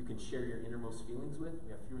share your innermost feelings with. We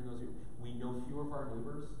have fewer of those. We know fewer of our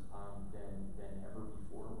neighbors than ever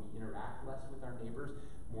before. We interact less with our neighbors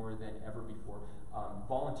more than ever before.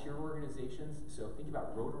 Volunteer organizations. So think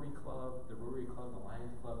about Rotary Club, the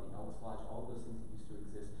Lions Club, the Ellis Lodge. All of those things that used to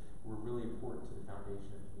exist were really important to the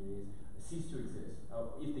foundation of communities. Cease to exist.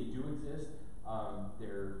 If they do exist,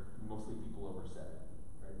 they're mostly people over 70.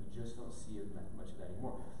 Right? We just don't see much of that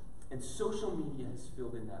anymore. And social media has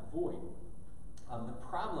filled in that void. The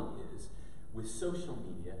problem is with social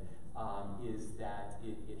media is that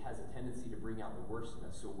it has a tendency to bring out the worst in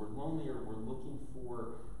us. So we're lonelier. We're looking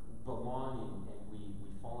for belonging, and we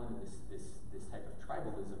fall into this type of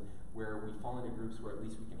tribalism where we fall into groups where at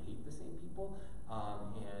least we can hate the same people,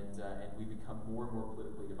 and we become more and more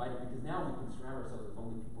politically divided because now we can surround ourselves with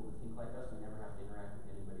only people that think like us. We never have to interact with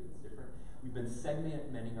anybody that's different. We've been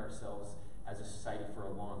segmenting ourselves as a society for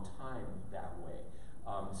a long time that way.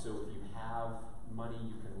 So if you have money,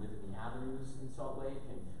 you can live in the avenues in Salt Lake,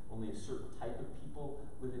 and only a certain type of people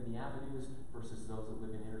live in the avenues versus those that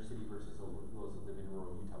live in inner city versus those that live in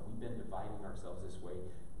rural Utah. We've been dividing ourselves this way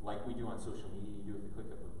like we do on social media. You do it with the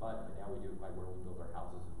click of a button, but now we do it by where we build our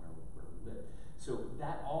houses and where we live. So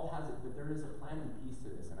that all has it, but there is a planning piece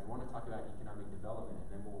to this, and I want to talk about economic development,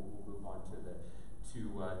 and then we'll move on to the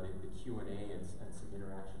Q&A and some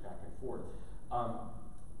interaction back and forth.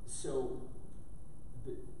 So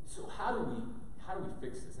how do we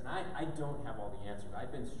fix this? And I don't have all the answers.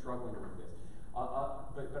 I've been struggling with this,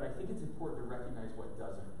 but I think it's important to recognize what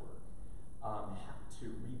doesn't work. to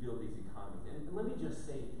rebuild these economies. And let me just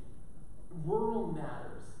say, rural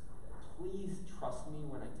matters. Please trust me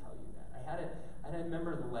when I tell you that. I had a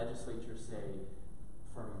member of the legislature say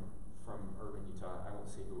from urban Utah, I won't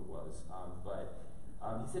say who it was, but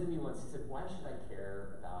he said to me once, he said, why should I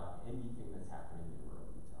care about anything that's happening in rural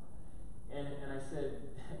Utah? And I said,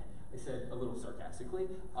 a little sarcastically,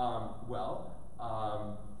 I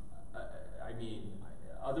mean,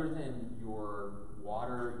 other than your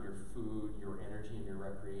water, your food, your energy, and your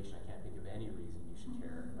recreation, I can't think of any reason you should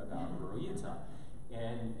care about rural Utah.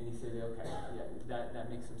 And he said, okay, yeah, that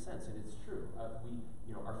makes some sense, and it's true.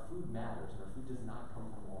 Our food matters, and our food does not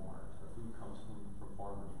come from Walmart. Our food comes from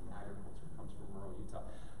farmers, from agriculture, it comes from rural Utah.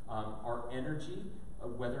 Our energy,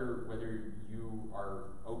 whether you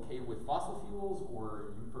are okay with fossil fuels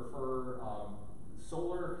or you prefer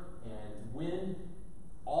solar and wind,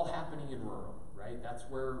 all happening in rural, right? That's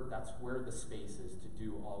where the space is to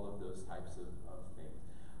do all of those types of things.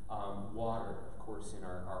 Water, of course, in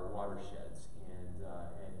our watersheds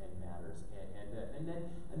and matters, and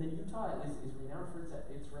then Utah is renowned for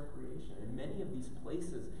its recreation, and many of these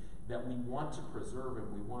places that we want to preserve,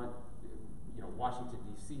 and we want, Washington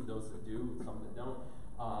D.C., those that do, some that don't,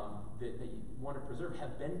 that you want to preserve,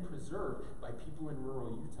 have been preserved by people in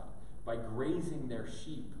rural Utah by grazing their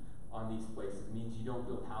sheep on these places. It means you don't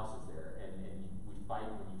build houses there, and we fight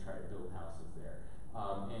when you try to build houses there.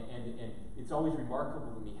 And it's always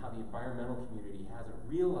remarkable to me how the environmental community hasn't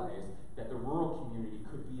realized that the rural community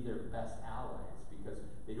could be their best allies, because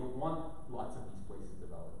they don't want lots of these places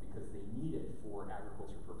developed, because they need it for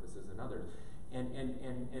agriculture purposes and others.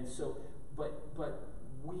 And so, but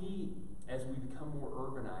we, as we become more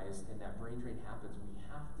urbanized and that brain drain happens, we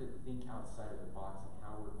have to think outside of the box and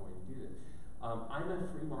how we're going to do this. I'm a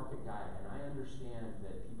free market guy, and I understand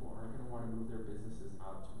that people aren't going to want to move their businesses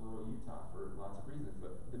out to rural Utah for lots of reasons,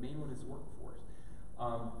 but the main one is workforce.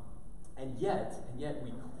 And yet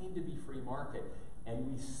we claim to be free market, and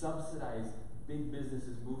we subsidize big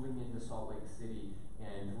businesses moving into Salt Lake City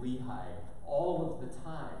and Lehigh all of the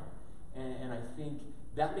time. And I think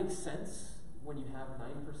that makes sense when you have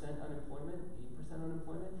 9% unemployment, 8%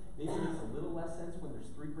 unemployment. Maybe it makes a little less sense when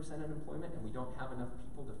there's 3% unemployment and we don't have enough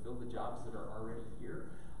people to fill the jobs that are already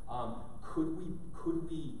here.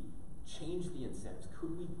 Could we change the incentives?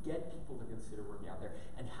 Could we get people to consider working out there?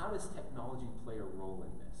 And how does technology play a role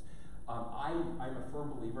in this? I'm a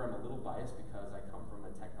firm believer, I'm a little biased because I come from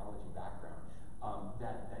a technology background,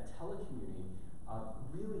 that telecommuting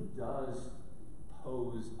really does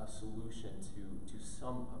pose a solution to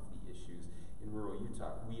some of the issues in rural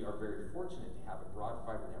Utah. We are very fortunate to have a broad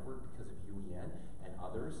fiber network because of UEN and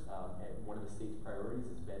others. And one of the state's priorities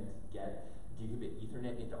has been to get gigabit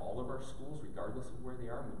Ethernet into all of our schools, regardless of where they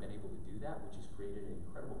are, and we've been able to do that, which has created an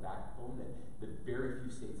incredible backbone that very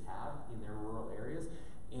few states have in their rural areas.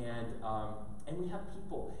 And we have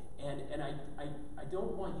people, and I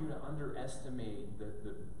don't want you to underestimate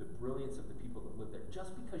the brilliance of the people that live there.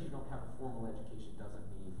 Just because you don't have a formal education doesn't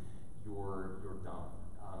mean you're dumb.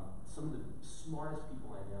 Some of the smartest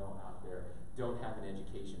people I know out there don't have an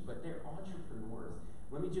education, but they're entrepreneurs.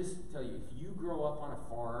 Let me just tell you, if you grow up on a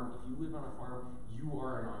farm, if you live on a farm, you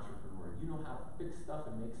are an entrepreneur. You know how to fix stuff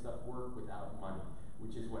and make stuff work without money,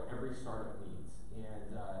 which is what every startup needs.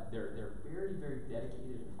 And they're very, very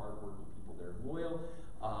dedicated and hardworking people. They're loyal.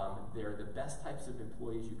 They're the best types of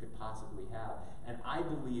employees you could possibly have. And I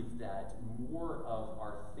believe that more of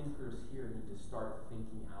our thinkers here need to start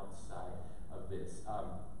thinking outside of this.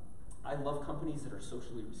 I love companies that are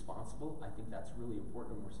socially responsible. I think that's really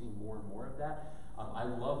important, and we're seeing more and more of that. I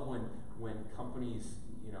love when companies,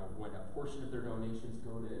 when a portion of their donations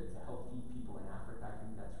go to help feed people in Africa. I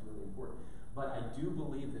think that's really important. But I do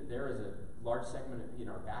believe that there is a large segment in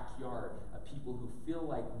our backyard of people who feel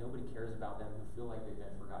like nobody cares about them, who feel like they've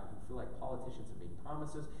been forgotten, who feel like politicians have made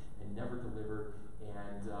promises and never delivered,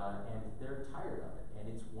 and they're tired of it. And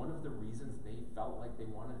it's one of the reasons they felt like they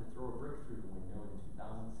wanted to throw a brick through the window in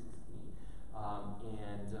 2016,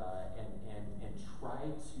 and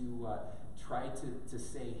try to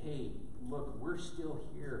say, hey, look, we're still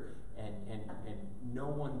here, and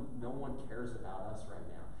no one cares about us right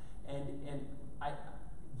now. And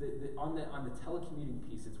on the telecommuting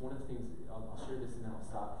piece, it's one of the things, I'll share this and then I'll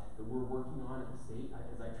stop, that we're working on at the state.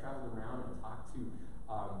 As I traveled around and talked to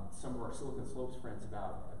some of our Silicon Slopes friends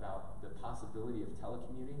about the possibility of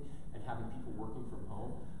telecommuting and having people working from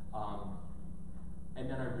home, and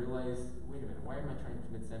then I realized, wait a minute, why am I trying to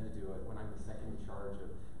convince them to do it when I'm the second in charge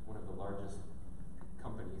of one of the largest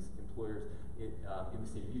companies, employers in the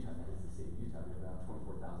state of Utah? That is the state of Utah. We have about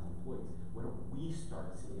 24,000 employees. Why don't we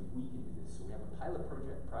start seeing if we can do this? So we have a pilot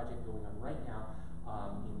project going on right now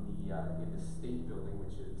in the state building,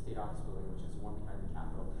 which is state office building, which is the one behind the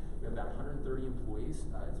Capitol. We have about 130 employees.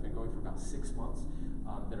 It's been going for about 6 months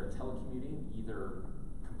that are telecommuting either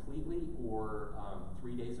completely or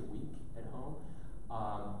 3 days a week at home.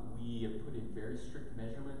 We have put in very strict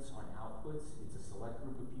measurements on outputs. It's a select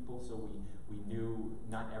group of people, so we knew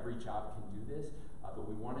not every job can do this, but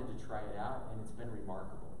we wanted to try it out, and it's been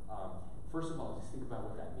remarkable. First of all, just think about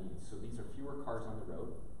what that means. So these are fewer cars on the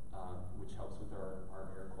road, which helps with our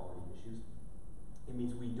air quality issues. It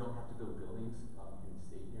means we don't have to build buildings in the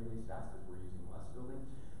state nearly as fast because we're using less buildings.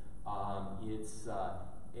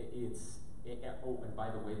 Oh, and by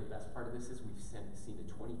the way, the best part of this is we've seen a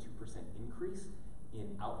 22% increase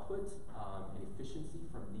in output and efficiency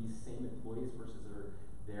from these same employees versus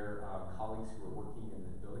their colleagues who are working in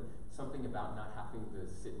the building. Something about not having to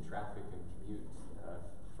sit in traffic and commute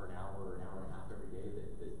for an hour or an hour and a half every day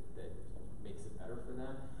that makes it better for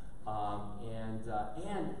them.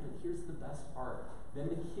 But here's the best part. Then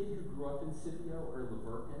the kid who grew up in Scipio or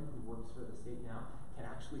Laverton, who works for the state now, can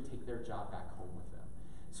actually take their job back home with them.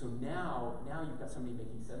 So now you've got somebody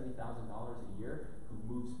making $70,000 a year who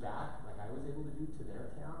moves back, like I was able to do, to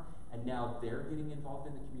their town, and now they're getting involved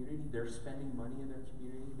in the community. They're spending money in their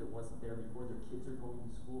community that wasn't there before. Their kids are going to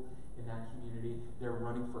school in that community. They're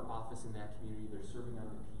running for office in that community. They're serving on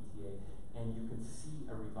the PTA, and you can see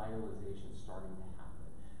a revitalization starting to happen.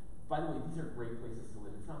 By the way, these are great places to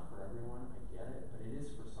live. It's not for everyone, I get it, but it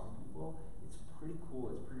is for some people. It's pretty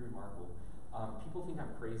cool. It's pretty remarkable. People think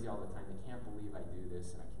I'm crazy all the time. They can't believe I do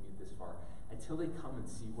this and I commute this far until they come and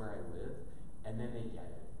see where I live, and then they get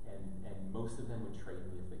it. And most of them would trade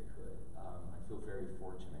me if they could. I feel very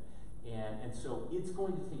fortunate. And so it's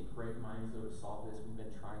going to take great minds, though, to solve this. We've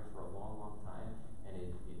been trying for a long, long time, and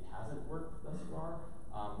it hasn't worked thus far.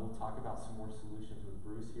 We'll talk about some more solutions with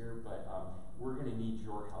Bruce here, but we're going to need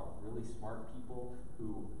your help. Really smart people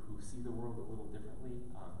who see the world a little differently,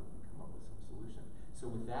 who can come up with some solutions. So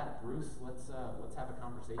with that, Bruce, let's have a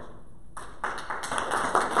conversation.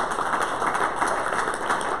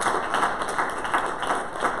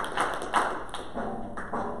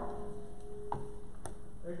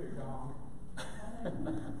 Thank you, Tom.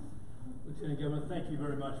 Lieutenant Governor, thank you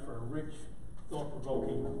very much for a rich,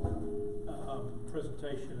 thought-provoking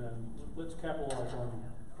presentation, and let's capitalize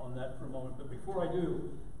on that for a moment. But before I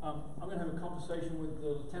do, I'm going to have a conversation with the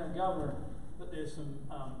Lieutenant Governor, but there's some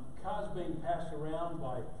cards being passed around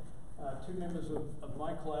by two members of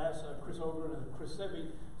my class, Chris Ogren and Chris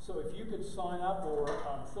Sebi. So if you could sign up or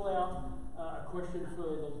fill out a question for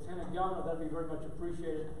the Lieutenant Governor, that'd be very much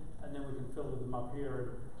appreciated, and then we can fill them up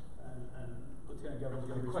here, and Lieutenant Governor's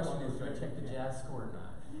going to respond. The question is, do I check the jazz score or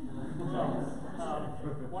not?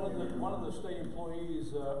 One of the state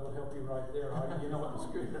employees will help you right there. You know what the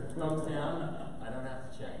script is. Thumbs down. I don't have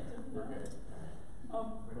to check. We're good.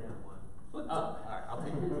 We're down one. All right, I'll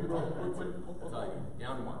take it. That's all I need.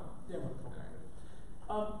 Down one. Down one.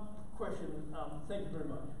 All right. Question. Thank you very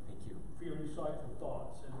much. Thank you for your insightful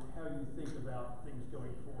thoughts and how you think about things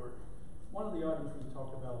going forward. One of the items we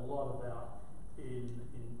talked about a lot about in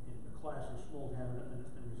the class of small town and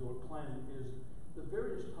resort planning is the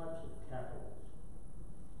various types of capitals.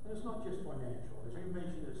 And it's not just financial. As you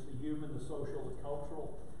mentioned, it's the human, the social, the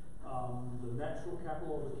cultural, the natural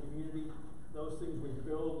capital of the community. Those things we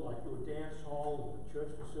build, like your dance hall, the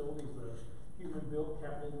church facilities, those human-built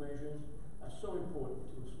capital measures, are so important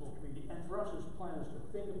to a small community. And for us as planners to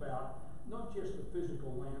think about not just the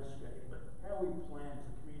physical landscape, but how we plan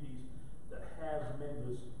for communities that have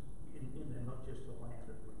members in them, not just the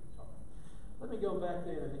land that we're talking. Let me go back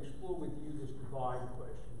there and explore with you this divide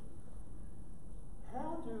question.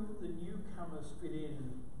 How do the newcomers fit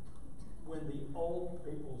in when the old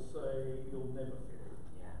people say you'll never fit in?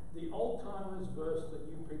 Yeah. The old timers versus the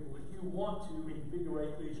new people that you want to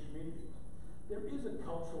invigorate these communities. There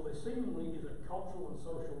seemingly is a cultural and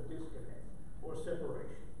social disconnect or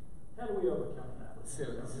separation. How do we overcome that? So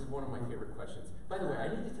this is one of my favorite questions. By the way, I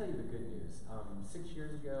need to tell you the good news. 6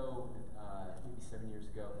 years ago, maybe 7 years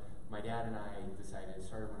ago, my dad and I decided, it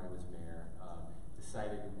started when I was mayor,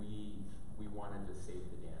 decided we wanted to save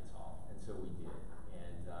the dance hall, and so we did.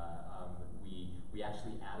 And we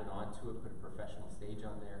actually added on to it, put a professional stage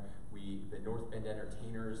on there. The North Bend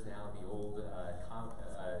Entertainers, now the old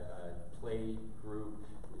play group,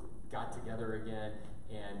 got together again,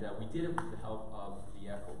 and we did it with the help of the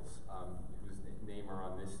Eccles, whose name are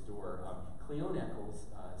on this door. Cleone Eccles,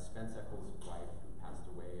 Spence Eccles' wife, who passed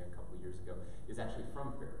away a couple of years ago, is actually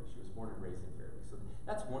from Fairview. She was born and raised in Fairview. So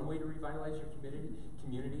that's one way to revitalize your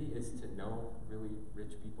community is to know really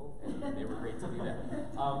rich people, and they were great to do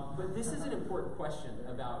that. But this is an important question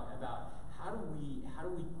about how do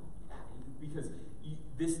we because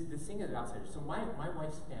this thing of outsiders. So my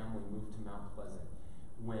wife's family moved to Mount Pleasant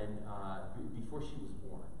when before she was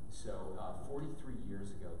born. So 43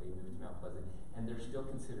 years ago they moved to Mount Pleasant, and they're still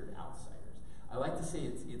considered outsiders. I like to say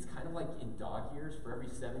it's kind of like in dog years. For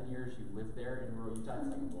every 7 years you live there in rural Utah,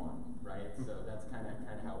 it's like 1, right? So that's kind of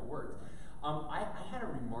how it works. I had a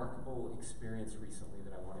remarkable experience recently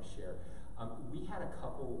that I want to share. We had a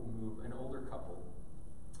couple move, an older couple,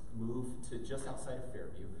 move to just outside of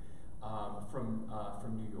Fairview from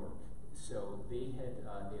New York. So they had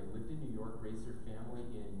lived in New York, raised their family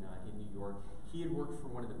in New York. He had worked for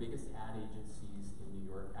one of the biggest ad agencies in New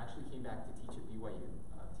York. Actually came back to teach at BYU,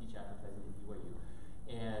 teach advertising at BYU.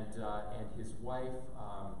 And his wife,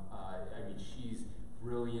 I mean, she's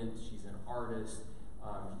brilliant. She's an artist.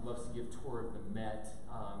 She loves to give tours of the Met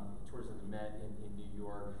in New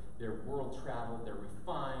York. They're world traveled. They're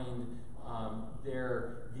refined.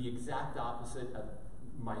 They're the exact opposite of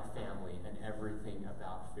my family and everything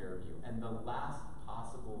about Fairview, and the last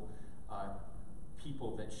possible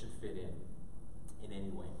people that should fit in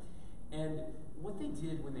any way. And what they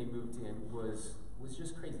did when they moved in was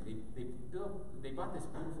just crazy. They bought this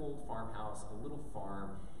beautiful old farmhouse, a little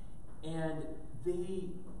farm, and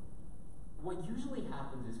what usually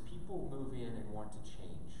happens is people move in and want to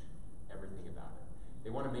change everything about it. They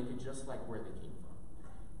want to make it just like where they came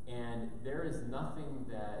from. And there is nothing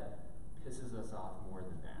that pisses us off more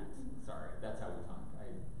than that. Sorry, that's how we talk. I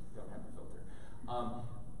don't have a filter.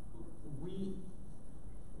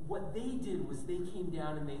 What they did was they came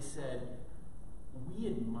down and they said, we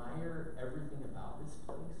admire everything about this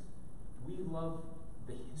place. We love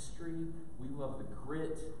the history. We love the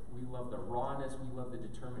grit. We love the rawness. We love the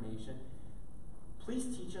determination.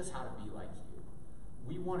 Please teach us how to be like you.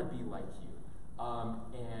 We want to be like you.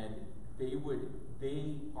 And they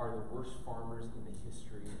are the worst farmers in the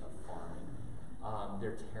history of farming.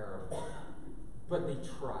 They're terrible, but they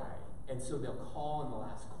try. And so they'll call and they'll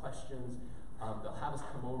ask questions. They'll have us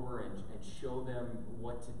come over and show them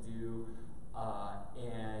what to do.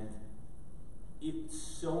 And it's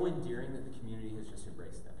so endearing that the community has just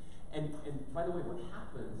embraced them. And by the way, what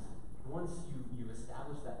happens once you've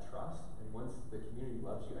established that trust, and once the community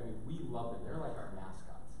loves you, I mean, we love them. They're like our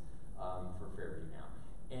mascots for Fairview now.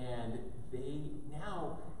 And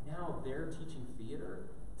now they're teaching theater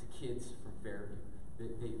to kids from Fairview.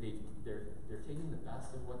 They're taking the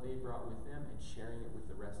best of what they brought with them and sharing it with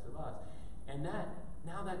the rest of us. And that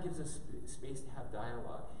gives us space to have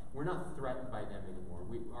dialogue. We're not threatened by them anymore.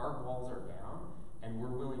 Our walls are down, and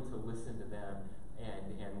we're willing to listen to them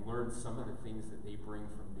and learn some of the things that they bring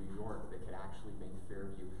from New York that could actually make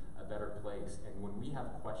Fairview a better place. And when we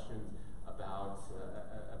have questions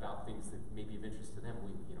about things that may be of interest to them,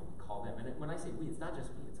 we call them. And when I say we, it's not just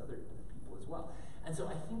me; it's other people as well. And so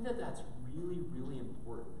I think that that's really, really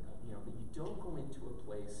important. That you don't go into a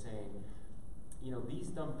place saying, these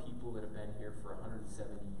dumb people that have been here for 170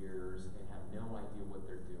 years and have no idea what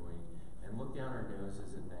they're doing, and look down our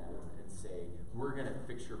noses at them and say, we're going to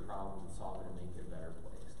fix your problem and solve it and make it a better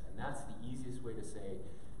place. And that's the easiest way to say,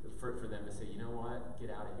 for them to say, you know what, get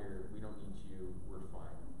out of here, we don't need you, we're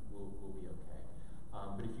fine, we'll be okay.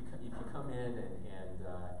 But if you come in and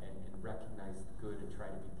recognize the good and try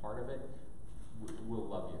to be part of it, we'll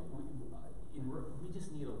love you. We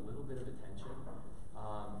just need a little bit of attention,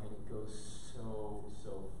 and it goes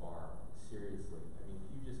so far. Seriously, I mean, if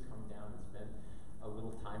you just come down and spend a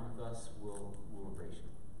little time with us, we'll embrace you.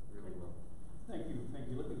 Really will. Thank you.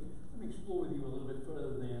 Let me explore with you a little bit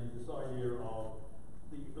further than this idea of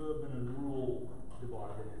the urban and rural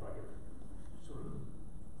divide, if I could sort of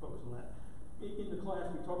focus on that. In the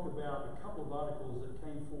class, we talked about a couple of articles that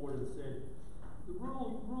came forward and said the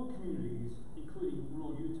rural communities, including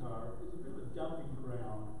rural Utah, is a bit of a dumping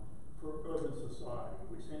ground for urban society.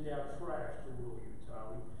 We send out trash to rural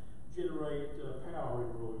Utah. We generate power in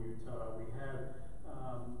rural Utah. We have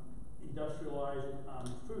industrialized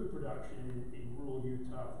food production in rural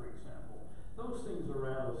Utah, for example. Those things are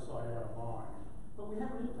out of sight, out of mind. But we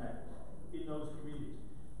have an impact in those communities.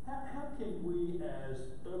 How can we, as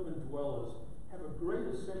urban dwellers, have a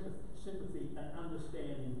greater sympathy and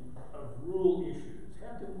understanding of rural issues?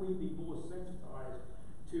 How can we be more sensitized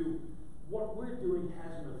to what we're doing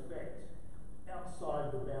has an effect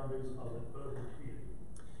outside the boundaries of an urban community?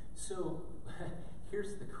 So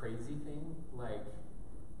here's the crazy thing,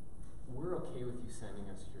 we're okay with you sending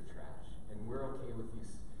us your trash, and we're okay with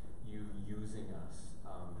you using us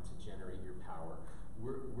to generate your power.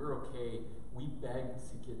 We're okay. We begged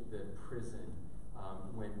to get the prison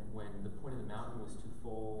when the Point of the Mountain was too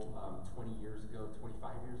full 20 years ago,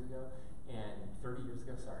 25 years ago, and 30 years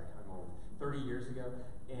ago. Sorry, I'm old. 30 years ago,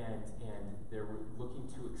 and they were looking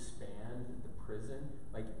to expand the prison,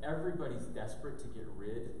 like everybody's desperate to get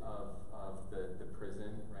rid of the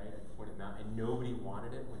prison, right, at the point of the mountain, and nobody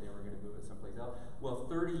wanted it when they were going to move it someplace else. Well,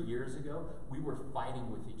 30 years ago, we were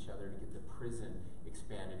fighting with each other to get the prison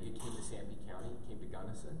expanded. It came to Sanpete County, it came to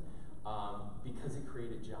Gunnison, because it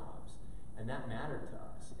created jobs, and that mattered to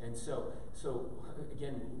us. And so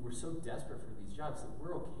again, we're so desperate for these jobs that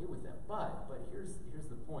we're okay with them. But here's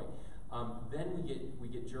the point. Then we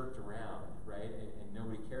get jerked around, right? And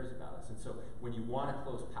nobody cares about us. And so when you want to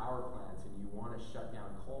close power plants and you want to shut down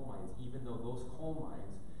coal mines, even though those coal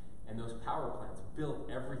mines and those power plants built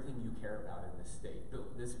everything you care about in this state,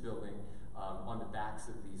 built this building on the backs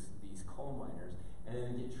of these coal miners, and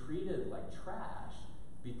then get treated like trash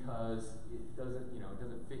because it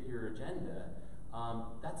doesn't fit your agenda,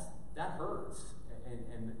 that hurts.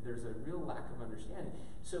 And there's a real lack of understanding.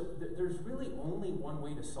 So there's really only one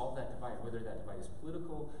way to solve that divide, whether that divide is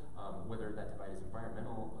political, whether that divide is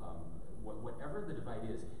environmental, whatever the divide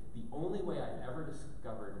is. The only way I've ever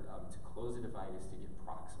discovered to close a divide is to get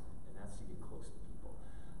proximate, and that's to get close to people.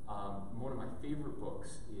 One of my favorite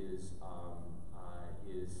books is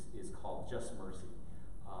called Just Mercy.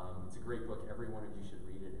 It's a great book. Every one of you should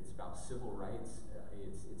read it. It's about civil rights.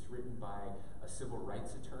 It's written by a civil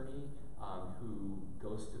rights attorney who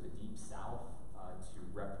goes to the Deep South to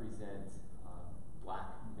represent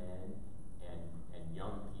black men and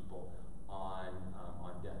young people on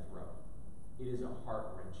death row. It is a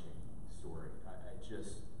heart-wrenching story.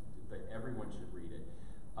 But everyone should read it.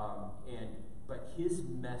 But his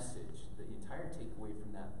message, the entire takeaway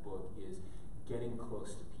from that book is getting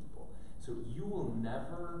close to people. So you will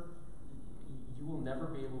never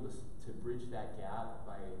be able to bridge that gap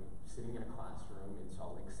by sitting in a classroom in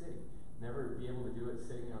Salt Lake City. Never be able to do it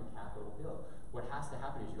sitting on Capitol Hill. What has to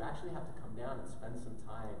happen is you actually have to come down and spend some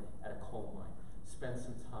time at a coal mine, spend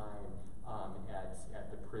some time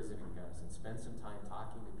at the prison in Gunnison, spend some time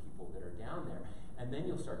talking to people that are down there, and then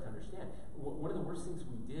you'll start to understand. One of the worst things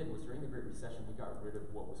we did was during the Great Recession, we got rid of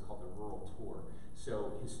what was called the rural tour.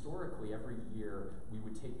 So historically, every year, we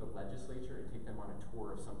would take the legislature and take them on a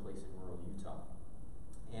tour of someplace in rural Utah.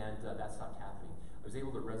 And that stopped happening. I was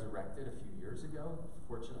able to resurrect it a few years ago,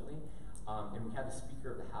 fortunately. And we had the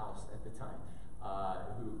Speaker of the House at the time,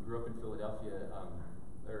 who grew up in Philadelphia, I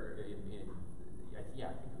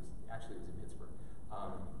think it was in Pittsburgh.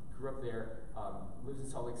 Grew up there, lives in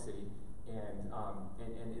Salt Lake City, and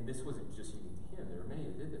this wasn't just unique to him. There were many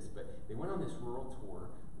that did this, but they went on this rural tour.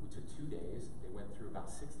 We took 2 days. They went through about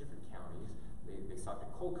 6 different counties. They stopped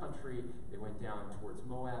in coal country. They went down towards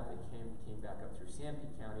Moab. They came back up through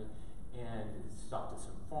Sanpete County, and stopped at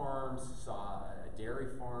some farms, saw a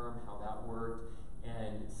dairy farm, how that worked,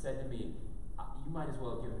 and said to me, "You might as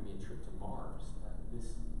well have given me a trip to Mars.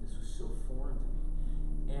 This was so foreign to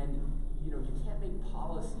me." And you can't make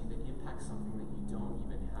policy that impacts something that you don't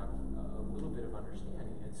even have a little bit of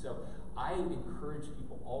understanding. And so I encourage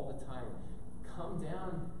people all the time, come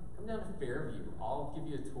down to Fairview. I'll give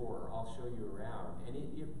you a tour. I'll show you around, and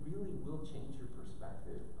it really will change your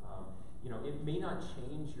perspective. It may not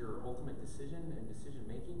change your ultimate decision and decision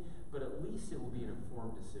making, but at least it will be an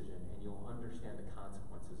informed decision, and you'll understand the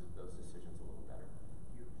consequences of those decisions a little better.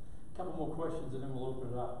 A couple more questions, and then we'll open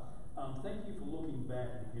it up. Thank you for looking back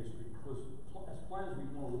in history, because as planners we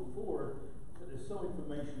want to look forward. There's so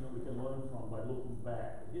information that we can learn from by looking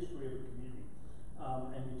back, the history of the community.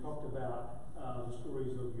 And you talked about the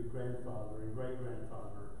stories of your grandfather and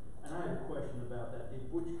great-grandfather. And I had a question about that. Did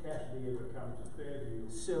Butch Cassidy ever come to Fairview?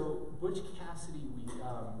 So Butch Cassidy,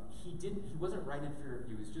 he wasn't right in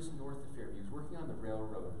Fairview. He was just north of Fairview. He was working on the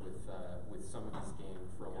railroad with some of his gang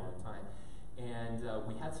for a long time. And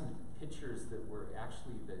we had some pictures that were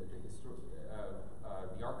actually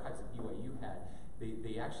the archives at BYU had.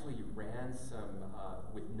 They actually ran some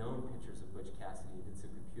with known pictures of Butch Cassidy, did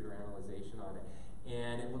some computer analyzation on it,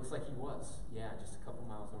 and it looks like he was, just a couple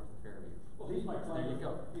miles north of Fairview. Well, he's my claim.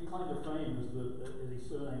 His claim to fame is that his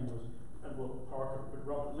surname was Parker, but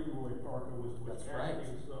Robert Leroy Parker was Butch Cassidy.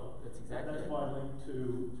 Right. So that's exactly. That's my link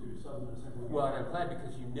to Southern Assembly. Well, and I'm glad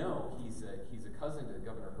because he's a cousin to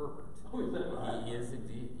Governor Herbert. Oh, is that right? He is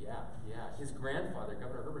indeed. Yeah. His grandfather,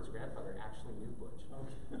 Governor Herbert's grandfather, actually knew Butch.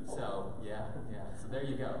 Okay. So So there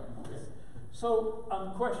you go. Okay. So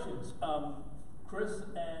questions, Chris,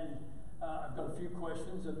 and I've got a few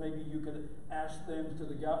questions, and maybe you could ask them to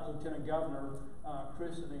the Lieutenant Governor,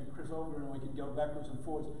 Chris, and then Chris Ogren, and we can go backwards and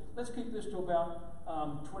forwards. Let's keep this to about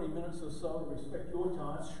 20 minutes or so to respect your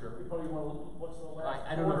time. Sure. You probably want to watch the last.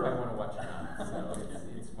 I don't know if I want to watch or not, so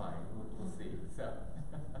it's fine. We'll see. So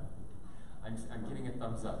I'm getting a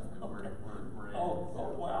thumbs up. We're in.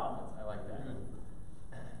 Oh, wow. I like that.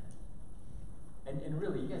 And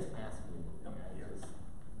really, you guys can ask me anything.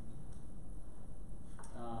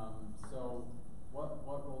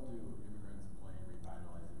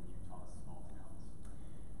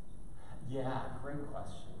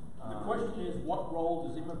 The question is, what role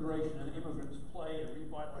does immigration and immigrants play in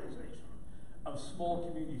revitalization of small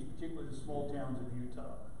communities, particularly the small towns of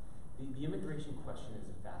Utah? The immigration question is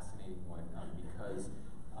a fascinating one because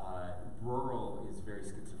rural is very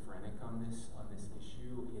schizophrenic on this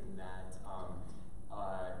issue in that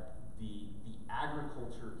the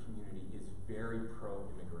agriculture community is very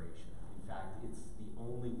pro-immigration. In fact, it's the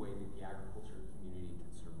only way that the agriculture community can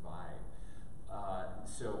survive.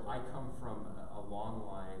 So I come from a long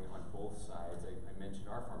line on both sides. I mentioned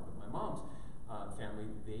our farm, but my mom's family,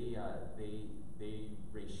 they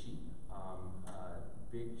raise sheep.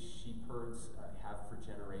 Big sheep herds, have for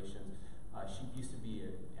generations. Sheep used to be,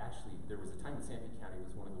 actually, there was a time that Sanpete County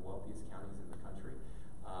was one of the wealthiest counties in the country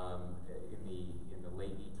in the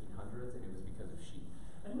late 1800s, and it was because of sheep.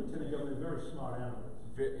 And Lieutenant Governor, they're very smart animals.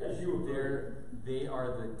 As you they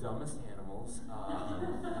are the dumbest animals.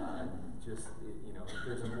 If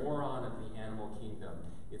there's a moron of the animal kingdom,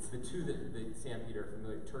 it's the two that Sanpete are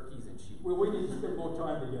familiar with, turkeys and sheep. Well, we need to spend more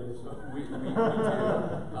time together, so. We do.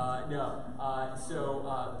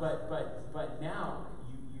 But now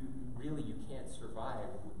you can't survive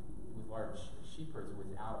with large sheep herds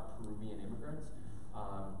without Peruvian immigrants,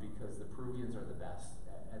 because the Peruvians are the best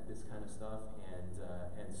at this kind of stuff,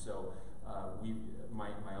 and so my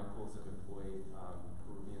uncles have employed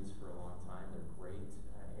Peruvians for a long time. They're great,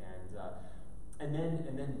 and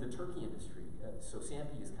then the turkey industry. So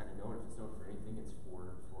Sanpete is kind of known, if it's known for anything, it's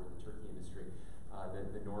for the turkey industry.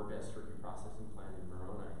 The Norbest turkey processing plant in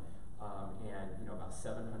Moroni, and about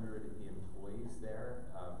 700 employees there.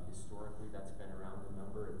 Historically, that's been around the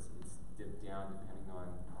number. It's dipped down depending on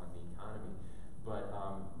the economy, but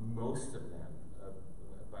most of them,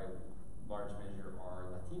 by large measure, are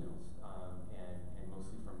Latinos, and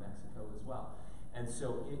mostly from Mexico as well. And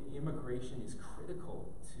so immigration is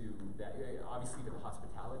critical to that, obviously to the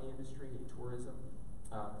hospitality industry and tourism,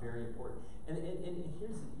 very important. And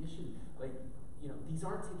here's the issue, these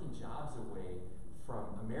aren't taking jobs away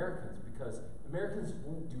from Americans, because Americans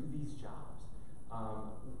won't do these jobs.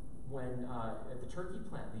 When at the turkey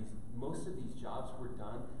plant, most of these jobs were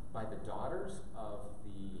done by the daughters of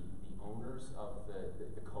the owners of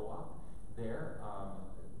the co-op there.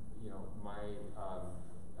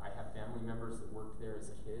 I have family members that worked there as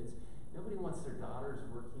kids. Nobody wants their daughters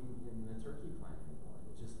working in the turkey plant anymore.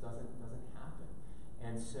 It just doesn't happen.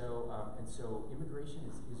 And so immigration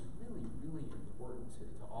is really, really important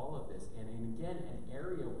to all of this. And again, an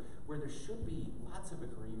area where there should be lots of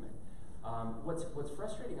agreement. What's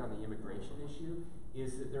frustrating on the immigration issue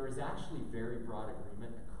is that there is actually very broad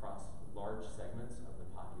agreement across large segments of the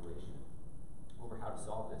population over how to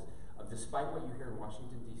solve this. Despite what you hear in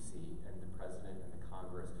Washington, D.C. and the President and the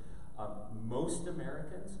Congress, most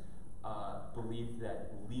Americans believe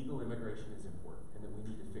that legal immigration is important and that we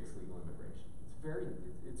need to fix legal immigration.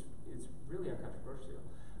 It's really uncontroversial.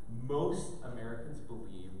 Most Americans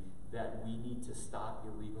believe that we need to stop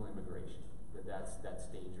illegal immigration, that's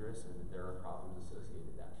dangerous and that there are problems associated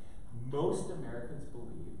with that. Most Americans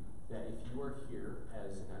believe that if you are here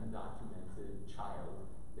as an undocumented child,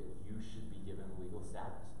 that you should be given legal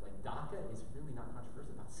status. Like DACA is really not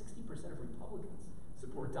controversial. About 60% of Republicans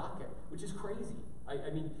support DACA, which is crazy. I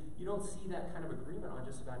mean, you don't see that kind of agreement on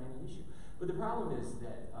just about any issue. But the problem is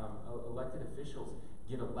that elected officials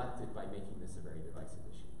get elected by making this a very divisive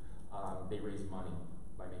issue. They raise money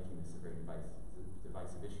by making this a very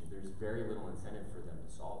divisive issue. There's very little incentive for them to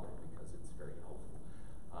solve it because it's very helpful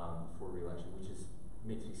for re-election, which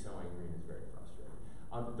makes me so angry and is very frustrating.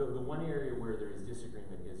 The one area where there is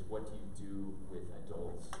disagreement is what do you do with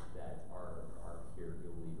adults that are here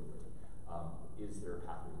illegally? Is there a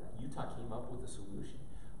pathway to that? Utah came up with a solution,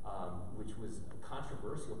 which was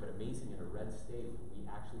controversial but amazing in a red state. We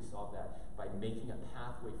actually solved that by making a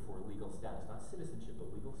pathway for legal status, not citizenship, but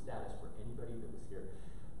legal status for anybody that was here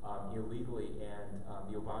illegally. And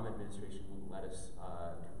the Obama administration wouldn't let us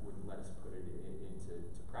put it into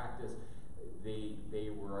practice. They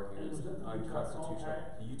were arguing it was unconstitutional.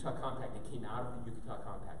 The Utah Compact, it came out of the Utah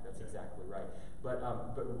Compact. That's exactly right. But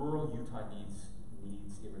rural Utah needs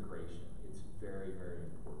immigration. It's very, very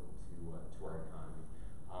important to our economy,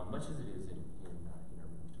 much as it is in our Utah.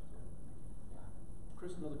 Yeah.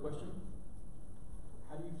 Chris, another question?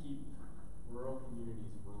 How do you keep rural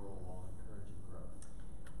communities rural while encouraging growth?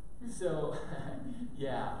 So,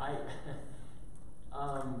 yeah,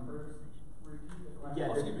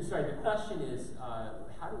 the question is,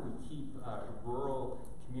 how do we keep rural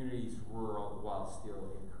communities rural while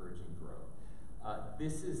still encouraging growth?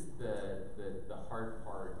 This is the hard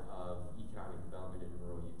part of economic development in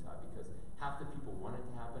rural Utah, because half the people want it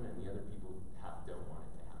to happen and the other people don't want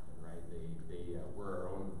it to happen, right? We're our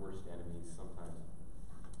own worst enemies sometimes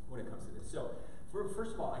when So,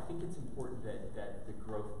 first of all, I think it's important that the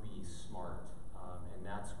growth be smart, and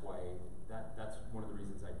that's why that's one of the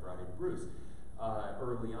reasons I brought in Bruce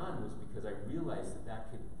early on, was because I realized that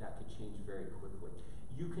could change very quickly.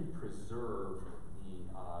 You can preserve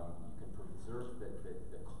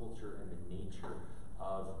the culture and the nature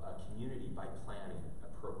of a community by planning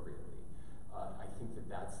appropriately. I think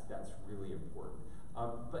that's really important.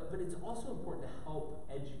 But it's also important to help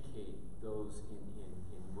educate those in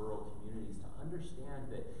rural communities to understand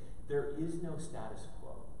that there is no status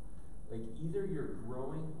quo. Like, either you're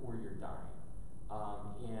growing or you're dying.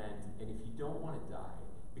 And if you don't want to die,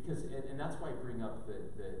 because and that's why I bring up the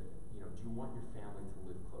do you want your family to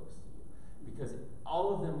live close to you? Because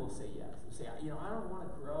all of them will say yes. They'll say, I don't want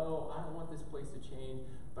to grow, I don't want this place to change,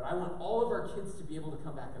 but I want all of our kids to be able to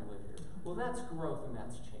come back and live here. Well, that's growth and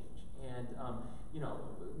that's change. And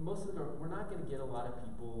most of we're not going to get a lot of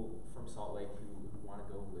people from Salt Lake who want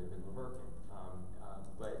to go live in Luverne,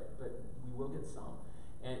 but we will get some.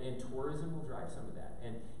 And tourism will drive some of that.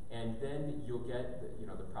 And then you'll get,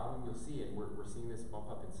 the problem you'll see, and we're seeing this bump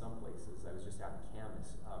up in some places. I was just out in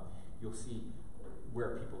Camas. You'll see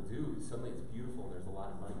where people do, suddenly it's beautiful and there's a lot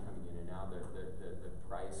of money coming in, and now the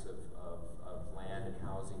price of land and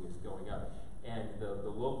housing is going up. And the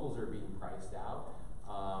locals are being priced out,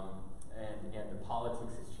 and the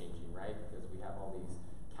politics is changing, right? Because we have all these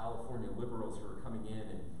California liberals who are coming in,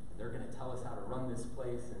 and they're going to tell us how to run this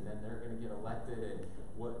place, and then they're going to get elected, and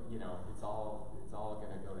it's all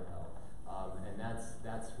going to go to hell. And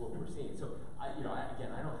that's what we're seeing. So I don't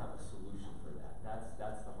have a solution for that.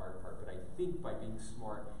 That's the hard part. But I think by being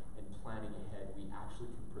smart and planning ahead, we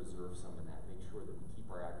actually can preserve some of that, make sure that we keep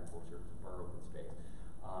our agriculture, keep our open space,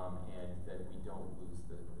 and that we don't lose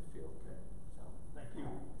the field. Okay. So thank you.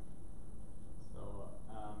 So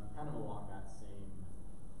kind of along that same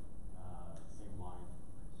line,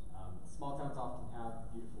 small towns often have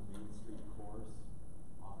beautiful Main Street cores.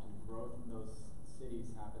 Often growth in those cities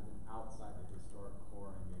happens outside the historic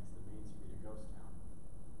core and makes the Main Street a ghost town.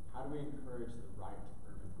 How do we encourage the right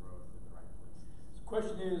urban growth in the right places? The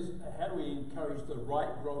question is, how do we encourage the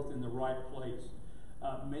right growth in the right place?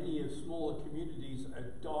 Many of smaller communities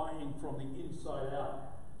are dying from the inside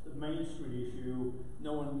out. The Main Street issue,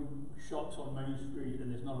 no one shops on Main Street, and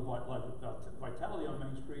there's not a vitality on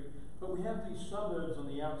Main Street, but we have these suburbs on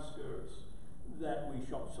the outskirts that we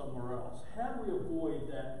shop somewhere else. How do we avoid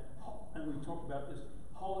that? And we talked about this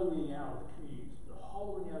hollowing out of the communities, the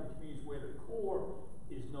hollowing out of communities where the core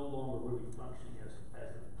is no longer really functioning as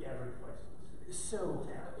a gathering place. So,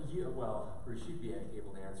 Bruce, you'd be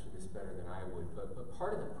able to answer this better than I would, but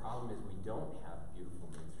part of the problem is we don't have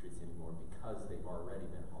beautiful main streets anymore because they've already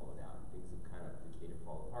been hollowed out. Things have kind of decayed and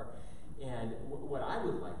fall apart. And what I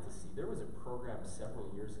would like to see, there was a program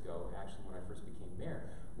several years ago, actually when I first became mayor,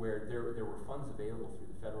 where there were funds available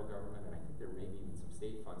through the federal government, and I think there may be even some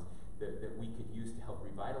state funds that we could use to help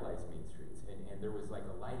revitalize main streets. And there was like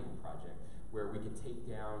a lighting project where we could take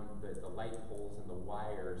down the light poles and the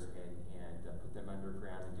wires and put them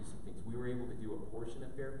underground and do some things. We were able to do a portion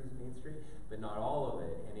of Fairview's Main Street, but not all of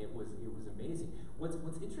it, and it was amazing. What's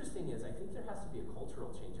interesting is I think there has to be a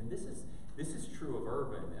cultural change, and this is true of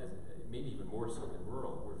urban, as maybe even more so than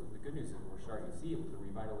rural. Where the good news is we're starting to see it with the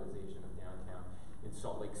revitalization of downtown in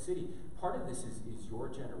Salt Lake City. Part of this is your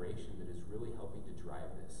generation that is really helping to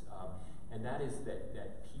drive this. And that is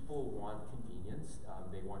that people want convenience.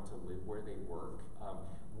 They want to live where they work.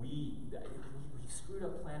 We screwed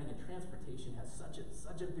up planning, and transportation has such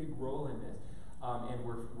a big role in this. And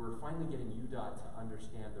we're finally getting UDOT to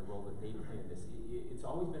understand the role that they play in this. It's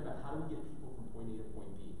always been about how do we get people from point A to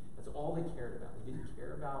point B. That's all they cared about. They didn't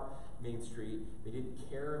care about Main Street. They didn't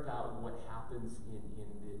care about what happens in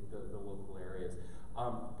the local areas.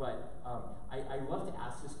 But I love to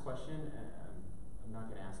ask this question. I'm not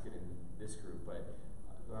going to ask it in this group, but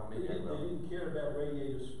maybe I will. They didn't care about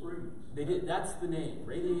Radiator Springs. They did. That's the name,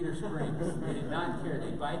 Radiator Springs. They did not care.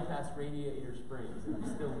 They bypassed Radiator Springs, and I'm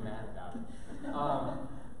still mad about it.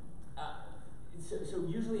 So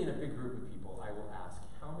usually in a big group of people, I will ask,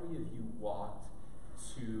 how many of you walked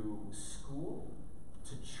to school,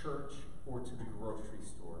 to church, or to the grocery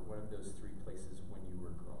store? One of those three places when you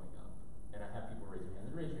were growing up. And I have people raise their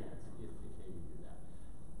hands. Raise your hands if maybe you do that.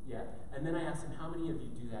 Yeah. And then I ask them, how many of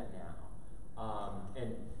you do that now?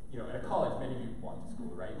 And at a college, many of you walk to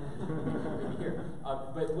school, right? Maybe here.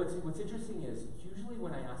 But what's interesting is usually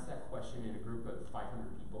when I ask that question in a group of 500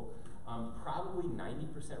 people, probably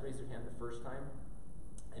 90% raise their hand the first time,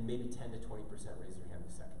 and maybe 10 to 20% raise their hand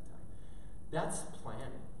the second time. That's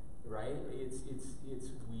planning, right? It's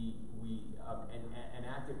we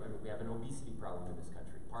active. I mean, we have an obesity problem in this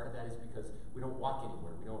country. part of that is because we don't walk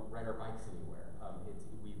anywhere, we don't ride our bikes anywhere.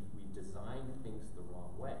 We've designed things the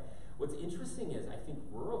wrong way. What's interesting is I think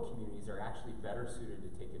rural communities are actually better suited to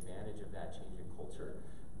take advantage of that change in culture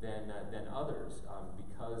than others,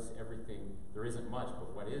 because there isn't much,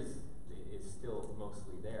 but what is still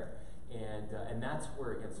mostly there. And that's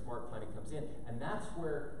where, again, smart planning comes in. And that's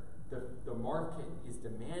where the market is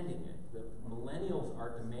demanding it. The millennials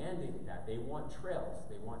are demanding that. They want trails.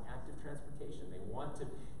 They want active transportation. They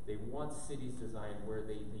want cities designed where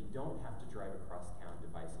they don't have to drive across town to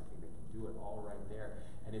buy something. They can do it all right there.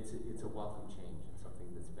 And it's a welcome change and something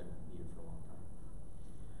that's been needed for a long time.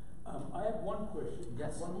 I have one question.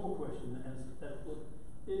 Yes. One more question, and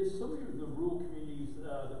is some of the rural communities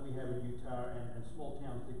that we have in Utah and small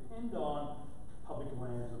towns depend on public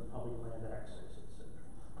lands and public land access, etc.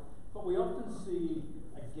 But we often see,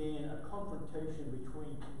 again, a confrontation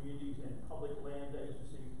between communities and public land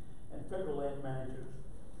agencies and federal land managers.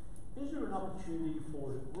 Is there an opportunity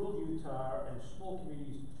for rural Utah and small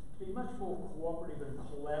communities to be much more cooperative and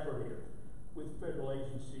collaborative with federal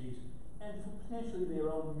agencies and for potentially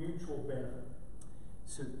their own mutual benefit?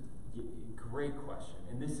 So, great question.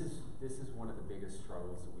 And this is one of the biggest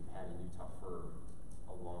struggles that we've had in Utah for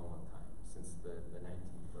a long, long time, since the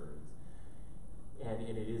 1930s.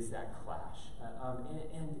 And it is that clash.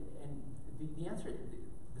 And the answer,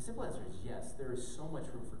 the simple answer is yes. There is so much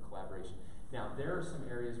room for collaboration. Now, there are some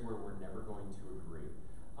areas where we're never going to agree.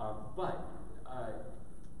 But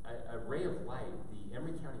a ray of light, the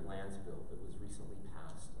Emory County Lands Bill that was recently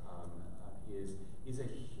passed, is a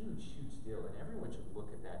huge, huge deal. And everyone should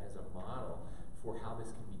look at that as a model for how this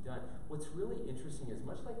can be done. What's really interesting is,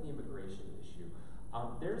 much like the immigration issue,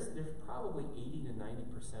 there's probably 80 to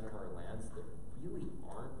 90% of our lands that really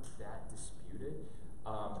aren't that disputed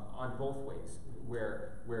on both ways,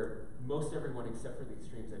 where most everyone except for the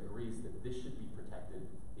extremes agrees that this should be protected,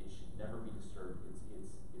 it should never be disturbed, it's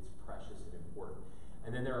precious and important. And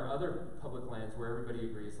then there are other public lands where everybody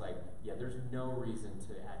agrees, like, yeah, there's no reason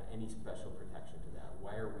to add any special protection to that.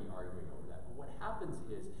 Why are we arguing over that? But what happens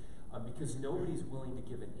is, because nobody's willing to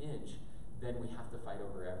give an inch, then we have to fight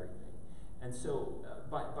over everything. And so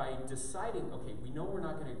by deciding, okay, we know we're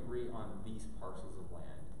not going to agree on these parcels of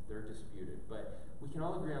land, they're disputed, but we can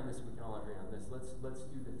all agree on this, we can all agree on this, let's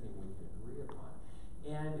do the thing we can agree upon.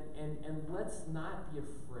 And let's not be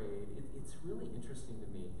afraid. It's really interesting to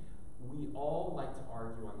me. We all like to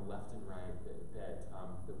argue on the left and right that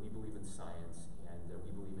we believe in science and that we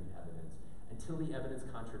believe in evidence, until the evidence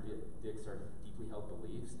contradicts our deeply held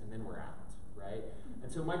beliefs, and then we're out, right? And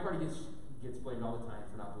so my party gets blamed all the time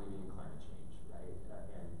for not believing in climate change, right?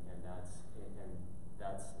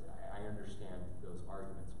 I understand those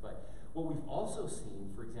arguments. But what we've also seen,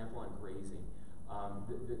 for example, on grazing,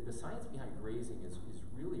 the science behind grazing is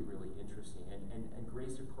really, really interesting, and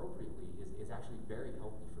grazed appropriately is actually very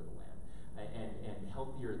healthy for the land, and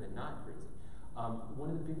healthier than not grazing. One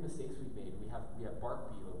of the big mistakes we've made, we have bark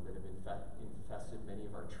beetle that have infested many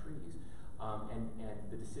of our trees, and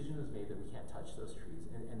the decision was made that we can't touch those trees,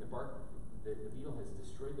 and the beetle has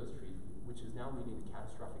destroyed those trees, which is now leading to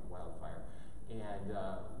catastrophic wildfire, and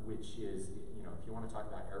which is, if you want to talk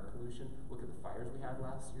about air pollution, look at the fires we had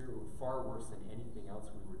last year. It was far worse than anything else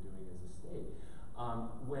we were doing as a state.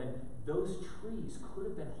 When those trees could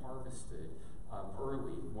have been harvested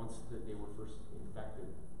early, once they were first infected,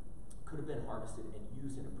 could have been harvested and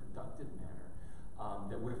used in a productive manner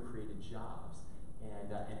that would have created jobs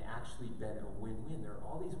and actually been a win-win. There are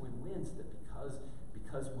all these win-wins that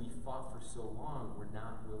because we fought for so long, we're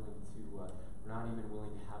not even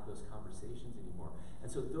willing to have those conversations anymore. And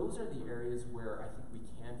so those are the areas where I think we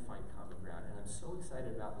can find common ground. And I'm so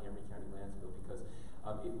excited about the Emory County Lands Bill because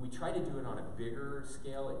we tried to do it on a bigger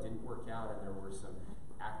scale. It didn't work out, and there were some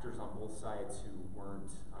actors on both sides who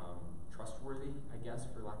weren't trustworthy, I guess,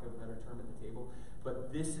 for lack of a better term, at the table.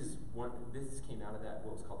 But this came out of that,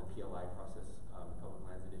 what was called the PLI process, the Public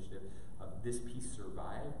Lands Initiative. This piece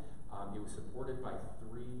survived. It was supported by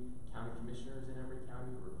 3 county commissioners in Emory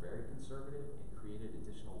County who were very conservative and created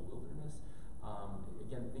additional wilderness.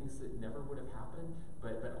 Again, things that never would have happened,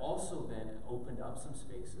 but also then opened up some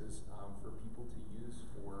spaces for people to use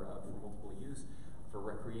for multiple use, for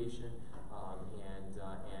recreation,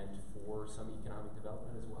 and for some economic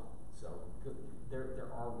development as well. So there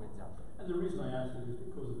are wins out there. And the reason I ask it is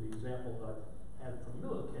because of the example that I had from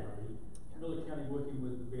Miller County. Miller County working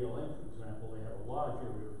with the BLM, for example, they have a large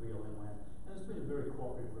area of BLM land, and it's been a very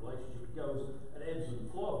cooperative relationship. It goes, it ebbs and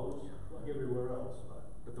flows like everywhere else.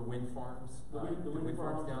 But the wind farms, the wind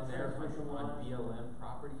farms down there on BLM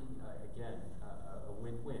property, again, a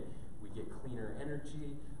win-win. We get cleaner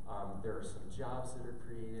energy. There are some jobs that are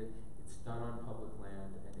created. It's It's done on public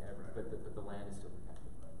land, but the land is still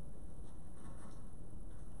protected.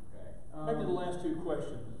 Okay. Maybe the last two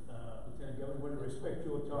questions, Lieutenant Governor, would respect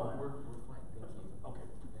your time. We're fine, thank you. Okay.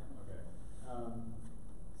 Yeah. Okay.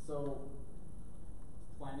 So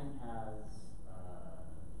planning tends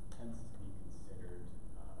to be considered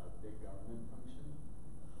a big government function.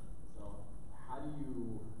 So how do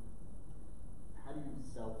you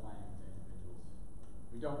sell planning to individuals?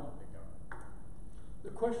 We don't want big government. The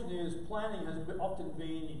question is, planning has often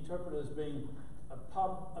been interpreted as being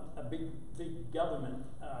a big government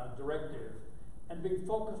directive, and being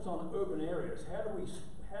focused on urban areas. How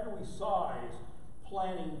do we size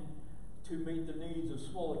planning to meet the needs of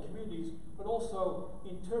smaller communities, but also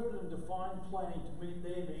interpret and define planning to meet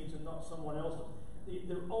their needs and not someone else's,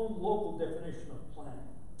 their own local definition of planning?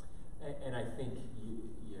 And I think you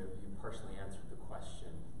partially answered the question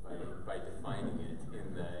by defining it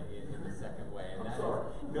in the second way. And I'm sorry.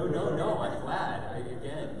 No, I'm glad.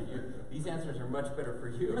 These answers are much better for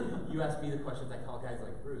you. You ask me the questions, I call guys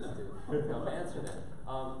like Bruce to help answer them.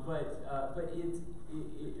 But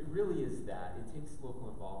it really is that. It takes local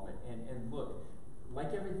involvement. And look,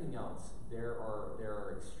 like everything else, there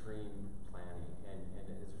are extreme planning. And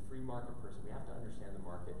as a free market person, we have to understand the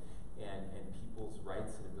market and people's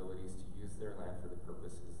rights and abilities to use their land for the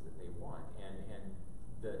purposes that they want. And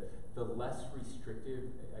the less restrictive,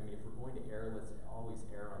 I mean, if we're going to err, let's always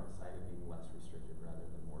err on the side of being less restrictive rather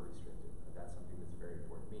than more restrictive. That's something that's very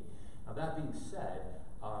important to me. Now, that being said,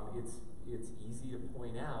 it's easy to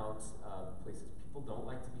point out places people don't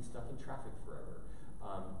like to be stuck in traffic forever.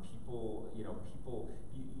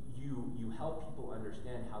 You help people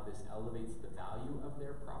understand how this elevates the value of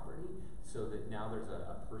their property, so that now there's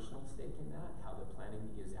a personal stake in that, how the planning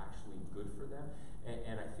is actually good for them.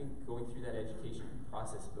 And I think going through that education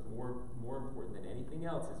process, but more important than anything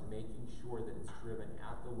else, is making sure that it's driven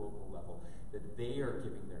at the local level, that they are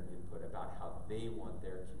giving their input about how they want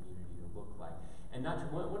their community to look like. And not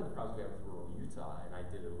one of the problems we have with rural Utah, and I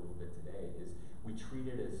did it a little bit today, is we treat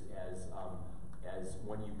it as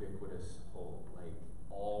one ubiquitous whole. Like,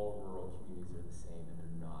 all rural communities are the same, and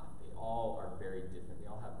they're not. They all are very different.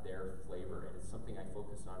 They all have their flavor, and it's something I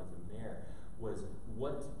focused on as a mayor. Was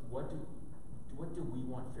what do we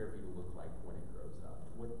want Fairview to look like when it grows up?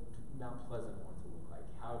 What do Mount Pleasant want to look like?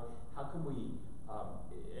 How can we,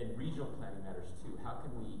 and regional planning matters too. How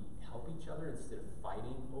can we help each other instead of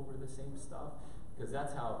fighting over the same stuff? Because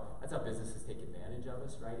that's how businesses take advantage of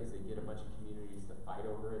us, right? Is they get a bunch of communities to fight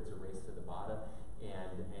over it. It's a race to the bottom,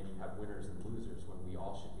 and you have winners and losers when we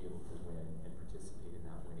all should be able to win and participate in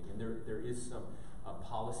that winning. And there is some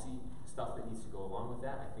policy stuff that needs to go along with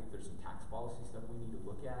that. I think there's some tax policy stuff we need to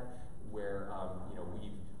look at, where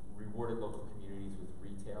we've rewarded local communities with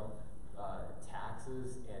retail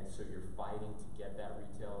taxes, and so you're fighting to get that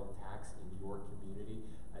retail tax in your community,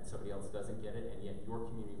 and somebody else doesn't get it, and yet your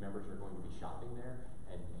community members are going to be shopping there.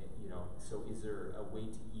 And so is there a way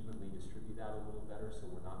to evenly distribute that a little better, so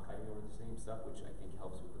we're not fighting over the same stuff, which I think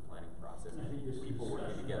helps with the planning process. I think this people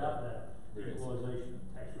working discussion together. about that equalization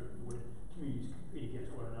tax rate, when communities compete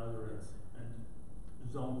against one another and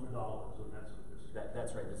zone for dollars, and that's what this is.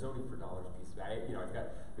 That's right. The zoning for dollars piece of it. I've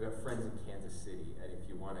got friends in Kansas City, and if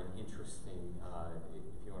you want an interesting,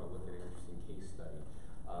 if you want to look at an interesting case study,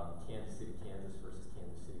 Kansas City, Kansas versus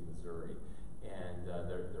Kansas City, Missouri, and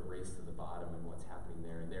the race to the bottom and what's happening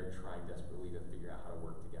there, and they're trying desperately to figure out how to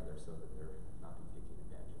work together so that they're not being taken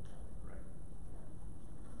advantage of. Right.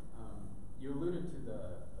 Yeah. You alluded to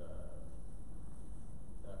the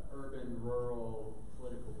urban-rural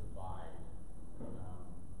political divide.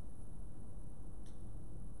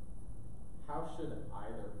 How should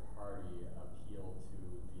either party appeal to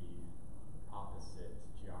the opposite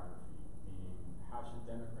geography? Meaning, how should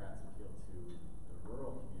Democrats appeal to the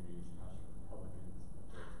rural communities, and how should Republicans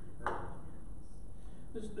appeal to the urban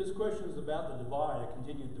communities? This question is about the divide, a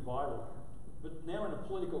continued divide, but now in a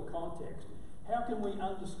political context. How can we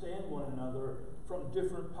understand one another from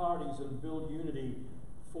different parties and build unity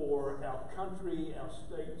for our country, our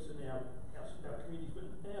states, and our communities, but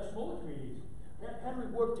and our smaller communities? How do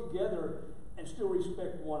we work together and still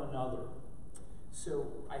respect one another? So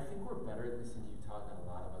I think we're better at this in Utah than a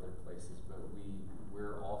lot of other places, but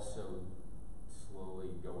we're also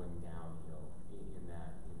slowly going downhill in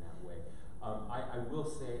that way. I will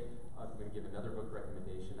say, I'm going to give another book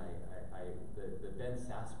recommendation. The Ben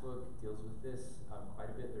Sass book deals with this quite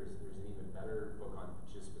a bit. There's an even better book on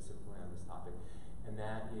just specifically on this topic, and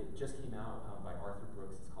that it just came out by Arthur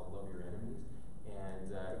Brooks. It's called Love Your Enemies.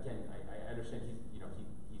 And again, I understand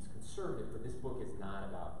he's conservative, but this book is not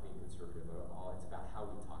about being conservative at all. It's about how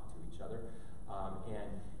we talk to each other.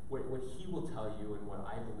 And what he will tell you, and what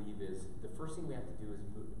I believe is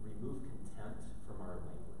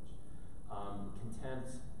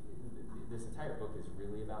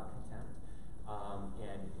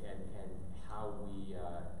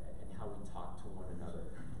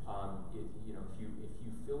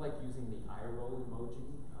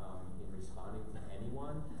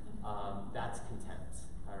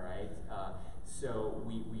so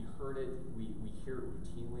we heard it, we hear it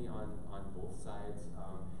routinely on both sides.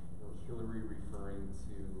 Hillary referring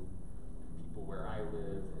to people where I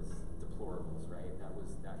live as deplorables, right?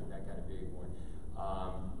 That got a big one.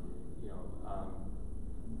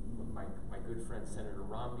 My good friend Senator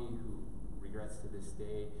Romney, who regrets to this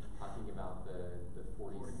day, talking about the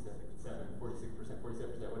 46%,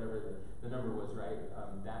 whatever the number was, right?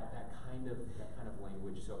 That kind of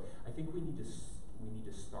language. So I think we need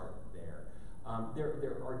to start there.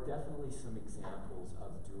 There are definitely some examples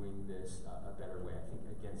of doing this a better way. I think,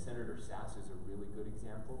 again, Senator Sass is a really good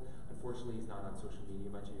example. Unfortunately, he's not on social media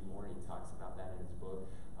much anymore, and he talks about that in his book.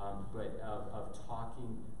 But of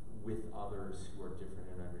talking with others who are different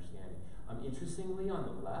and understanding. Interestingly, on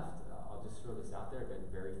the left, I'll just throw this out there, I've been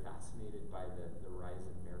very fascinated by the rise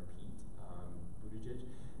of Mayor Pete Buttigieg,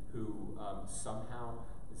 who somehow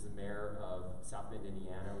is the mayor of South Bend,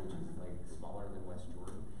 Indiana, which is like smaller than West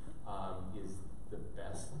Jordan. Is the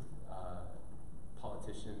best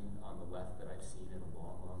politician on the left that I've seen in a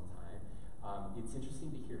long, long time. It's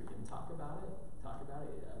interesting to hear him talk about it.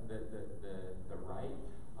 The right.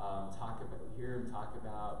 Hear him talk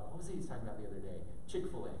about, what was he talking about the other day?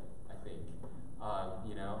 Chick-fil-A, I think.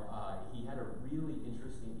 He had a really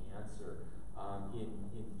interesting answer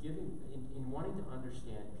in wanting to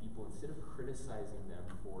understand people instead of criticizing them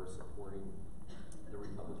for supporting the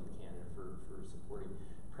Republican candidate, for supporting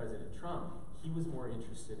President Trump. He was more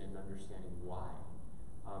interested in understanding why.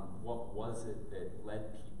 What was it that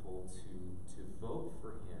led people to vote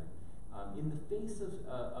for him in the face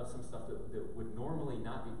of some stuff that would normally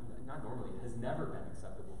not normally, has never been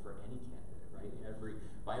acceptable for any candidate, right?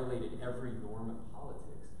 Violated every norm of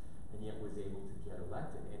politics, and yet was able to get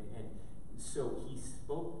elected. And so he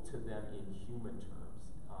spoke to them in human terms,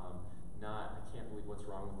 not, I can't believe what's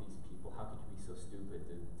wrong with these people. How could you be so stupid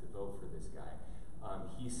to vote for this guy?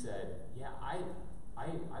 He said, yeah, I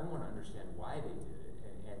want to understand why they did it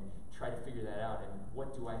and try to figure that out, and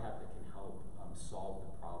what do I have that can help solve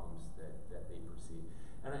the problems that they perceive.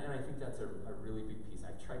 And I think that's a really big piece.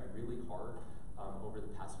 I've tried really hard over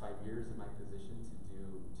the past 5 years in my position to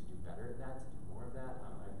do better at that, to do more of that.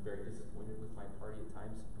 I'm very disappointed with my party at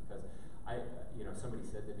times because somebody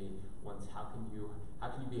said to me once, how can you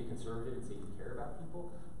be a conservative and say you care about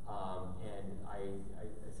people? And I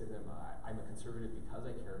said to them, I'm a conservative because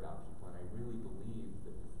I care about people, and I really believe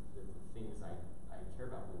that the things I care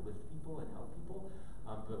about will lift people and help people.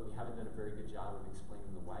 But we haven't done a very good job of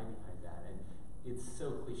explaining the why behind that. And it's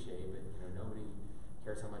so cliche, but nobody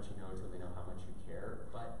cares how much you know until they know how much you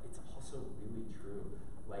care. But it's also really true.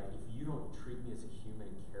 Like, if you don't treat me as a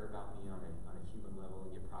human and care about me on a human level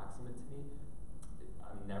and get proximate to me,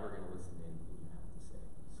 I'm never going to listen to anything you have to say.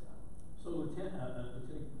 So Lieutenant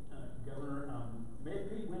Governor, Mayor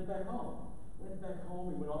Pete went back home. He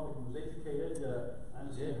went off and was educated, I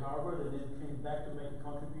understand Harvard, and then came back to make a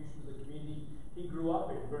contribution to the community he grew up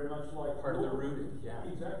in, very much like part of the rooted, yeah.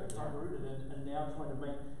 Exactly, part of rooted, and now trying to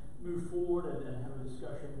move forward and have a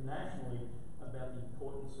discussion nationally about the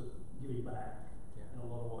importance of giving back in a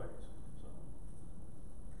lot of ways. So,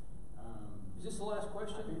 is this the last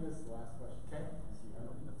question? I think this is the last question. Okay. That's it.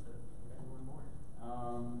 Okay. One more.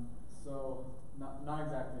 So not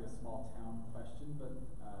exactly a small town question, but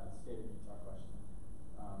state of Utah question.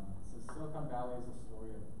 So Silicon Valley is a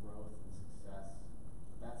story of growth and success.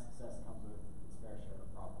 That success comes with its fair share of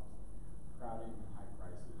problems, crowding, high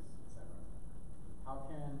prices, etc. How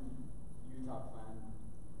can Utah plan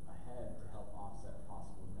ahead to help offset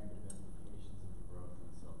possible negative implications of the growth in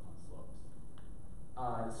the Silicon Slopes?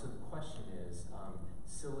 So the question is,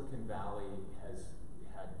 Silicon Valley has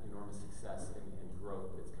had enormous success and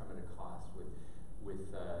growth, but it's come at a cost with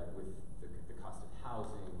the cost of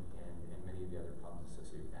housing and many of the other problems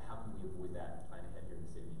associated with that. How can we avoid that and plan ahead here in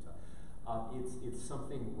the state of Utah? It's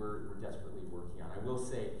something we're desperately working on. I will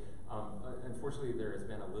say, unfortunately, there has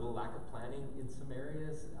been a little lack of planning in some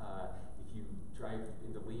areas. If you drive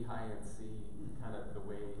into Lehigh and see kind of the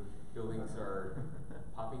way buildings are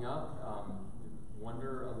popping up,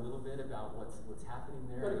 wonder a little bit about what's happening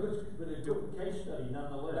there. But a good case study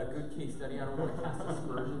nonetheless. A good case study. I don't want to cast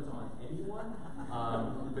aspersions on anyone,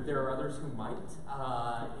 but there are others who might,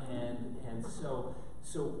 and so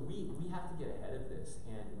we have to get ahead of this.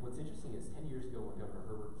 And what's interesting is 10 years ago when Governor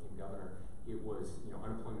Herbert became governor, it was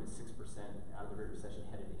unemployment is 6%, out of the Great Recession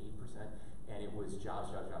headed to 8%, and it was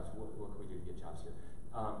jobs. What can we do to get jobs here?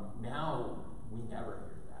 Now we never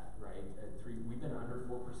hear that, right? We've been under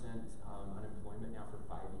 4% unemployment now for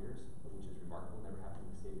 5 years, which is remarkable. Never happened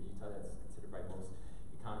in the state of Utah. That's considered by most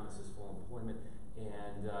economists as full employment.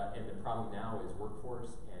 And the problem now is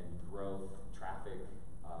workforce and growth, traffic,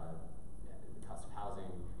 the cost of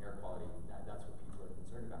housing, air quality. That's what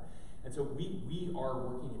so we are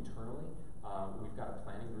working internally. We've got a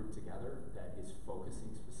planning group together that is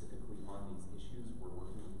focusing specifically on these issues. We're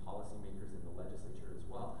working with policymakers in the legislature as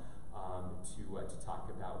well to talk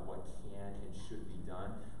about what can and should be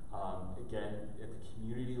done. Again, at the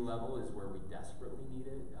community level is where we desperately need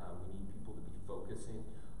it. We need people to be focusing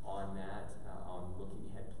on that, on looking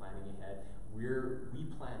ahead, planning ahead. We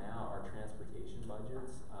plan out our transportation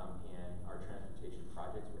budgets and our transportation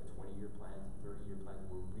projects. We have 20-year plans, 30-year plans.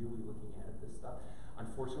 We're really looking ahead at this stuff.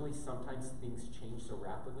 Unfortunately, sometimes things change so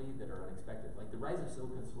rapidly that are unexpected. Like the rise of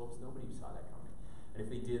Silicon Slopes, nobody saw that coming. And if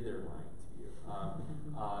they did, they're lying to you.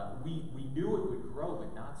 We knew it would grow,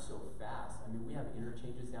 but not so fast. I mean, we have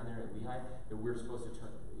interchanges down there at Lehigh that we're supposed to turn,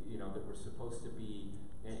 that we're supposed to be,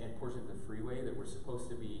 and portions of the freeway that were supposed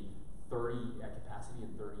to be 30 at capacity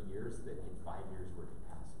in 30 years, that in 5 years were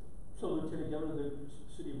capacity. So, Lieutenant Governor, the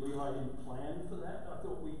city of Lehigh didn't plan for that? I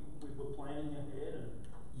thought we were planning ahead and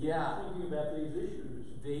thinking about these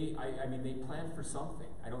issues. They planned for something.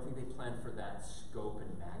 I don't think they planned for that scope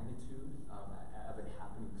and magnitude of it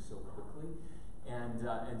happening so quickly. And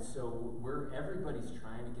so everybody's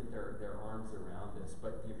trying to get their arms around this.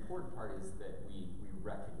 But the important part is that we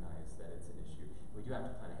recognize that it's an issue. We do have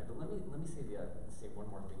to plan ahead. But let me say one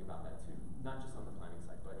more thing about that too, not just on the planning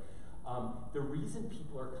side, but the reason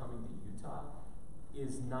people are coming to Utah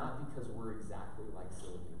is not because we're exactly like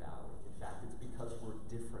Silicon Valley. In fact, it's because we're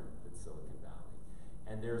different than Silicon Valley.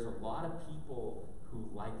 And there's a lot of people who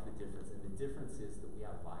like the difference, and the difference is that we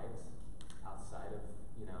have lives outside of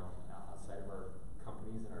our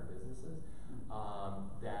companies and our businesses,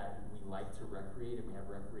 that we like to recreate, and we have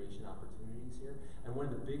recreation opportunities here. And one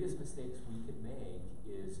of the biggest mistakes we could make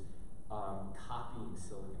is copying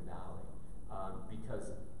Silicon Valley,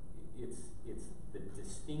 because it's the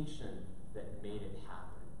distinction that made it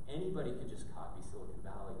happen. Anybody could just copy Silicon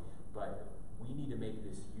Valley, but we need to make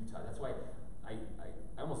this Utah. That's why I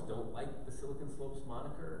almost don't like the Silicon Slopes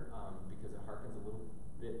moniker, because it harkens a little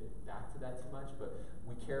bit back to that too much, but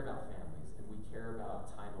we care about families, and we care about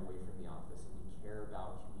time away from the office, and we care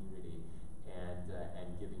about community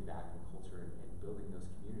and giving back in culture and building those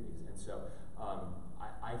communities. And so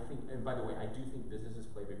I think, and by the way, I do think businesses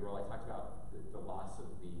play a big role. I talked about the loss of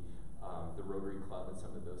the Rotary Club and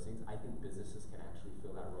some of those things. I think businesses can actually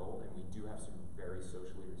fill that role, and we do have some very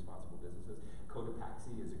socially responsible businesses.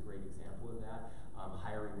 Cotopaxi is a great example of that.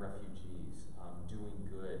 Hiring refugees, doing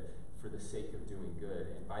good for the sake of doing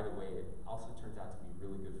good. And by the way, it also turns out to be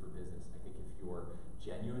really good for business. I think if you're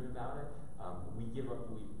genuine about it,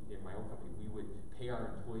 in my own company, we would pay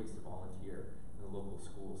our employees to volunteer in the local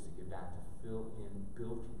schools to give back, to fill in,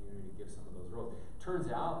 build community, give some of those roles. Turns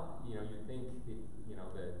out, you think the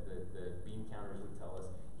bean counters would tell us,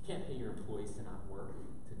 you can't pay your employees to not work,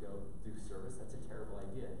 to go do service. That's a terrible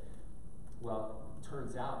idea. Well, it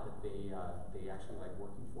turns out that they actually like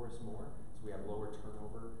working for us more. So we have lower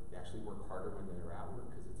turnover. They actually work harder when they're at work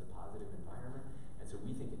because it's a positive environment. And so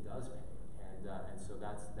we think it does pay. And so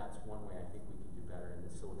that's one way I think we can do better. And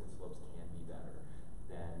the Silicon Slopes can be better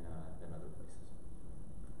than other places.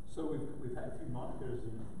 So we've had a few monikers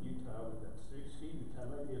in Utah. We've got CC Utah.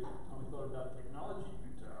 Maybe if Tommy thought about technology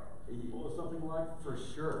Utah or something like. For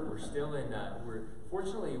sure, we're still in.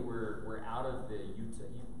 Fortunately we're out of the Utah.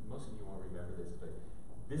 Most of you won't remember this, but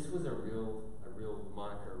this was a real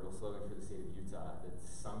moniker, a real slogan for the state of Utah that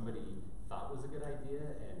somebody thought was a good idea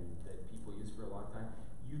and that people used for a long time.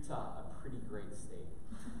 Utah, a pretty great state.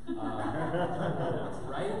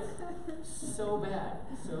 Right? So bad.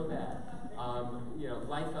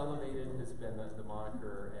 Life Elevated has been the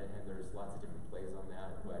moniker, and there's lots of different plays on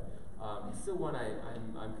that. But still one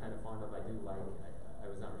I'm kind of fond of. I do like. I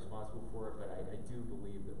was not responsible for it, but I do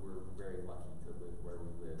believe that we're very lucky to live where we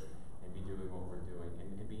live and be doing what we're doing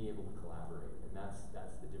and being able to collaborate. And that's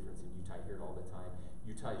the difference in Utah. I hear it all the time.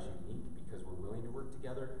 Utah is unique because we're willing to work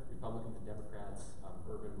together, Republicans and Democrats,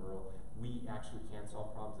 urban, rural. We actually can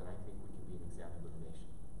solve problems, and I think we can be an example to the nation.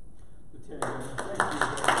 Lieutenant Governor, thank you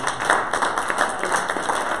very much.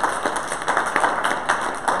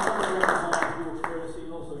 I want to recognize your courtesy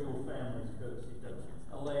and also your family's courtesy to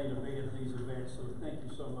allow you to be at these events, so thank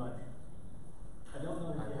you so much. I don't know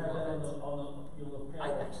if you have that on your lapel.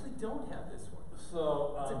 I actually don't have this one.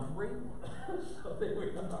 So it's a great one. So there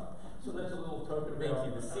we go. So that's a little token Thank about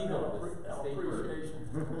you. The seagull, our state appreciation.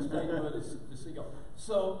 State bird is the seagull.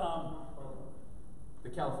 So the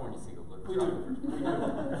California seagull. we do.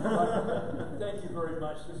 Thank you very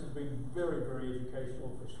much. This has been very, very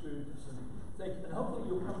educational for students, and thank you. And hopefully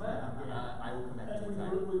you'll come back again. I will come back. And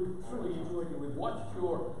we've truly enjoyed you. We've watched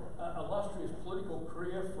your illustrious political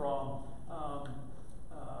career from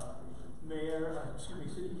mayor,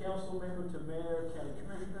 city council council member to mayor, county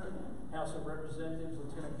commissioner, House of Representatives,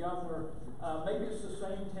 lieutenant governor. Maybe it's the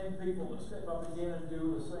same 10 people that step up again and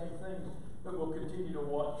do the same things, but we'll continue to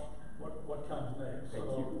watch what comes next. Thank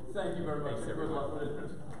you. Thank you very much. Thanks, and good luck everyone.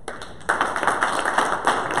 with it.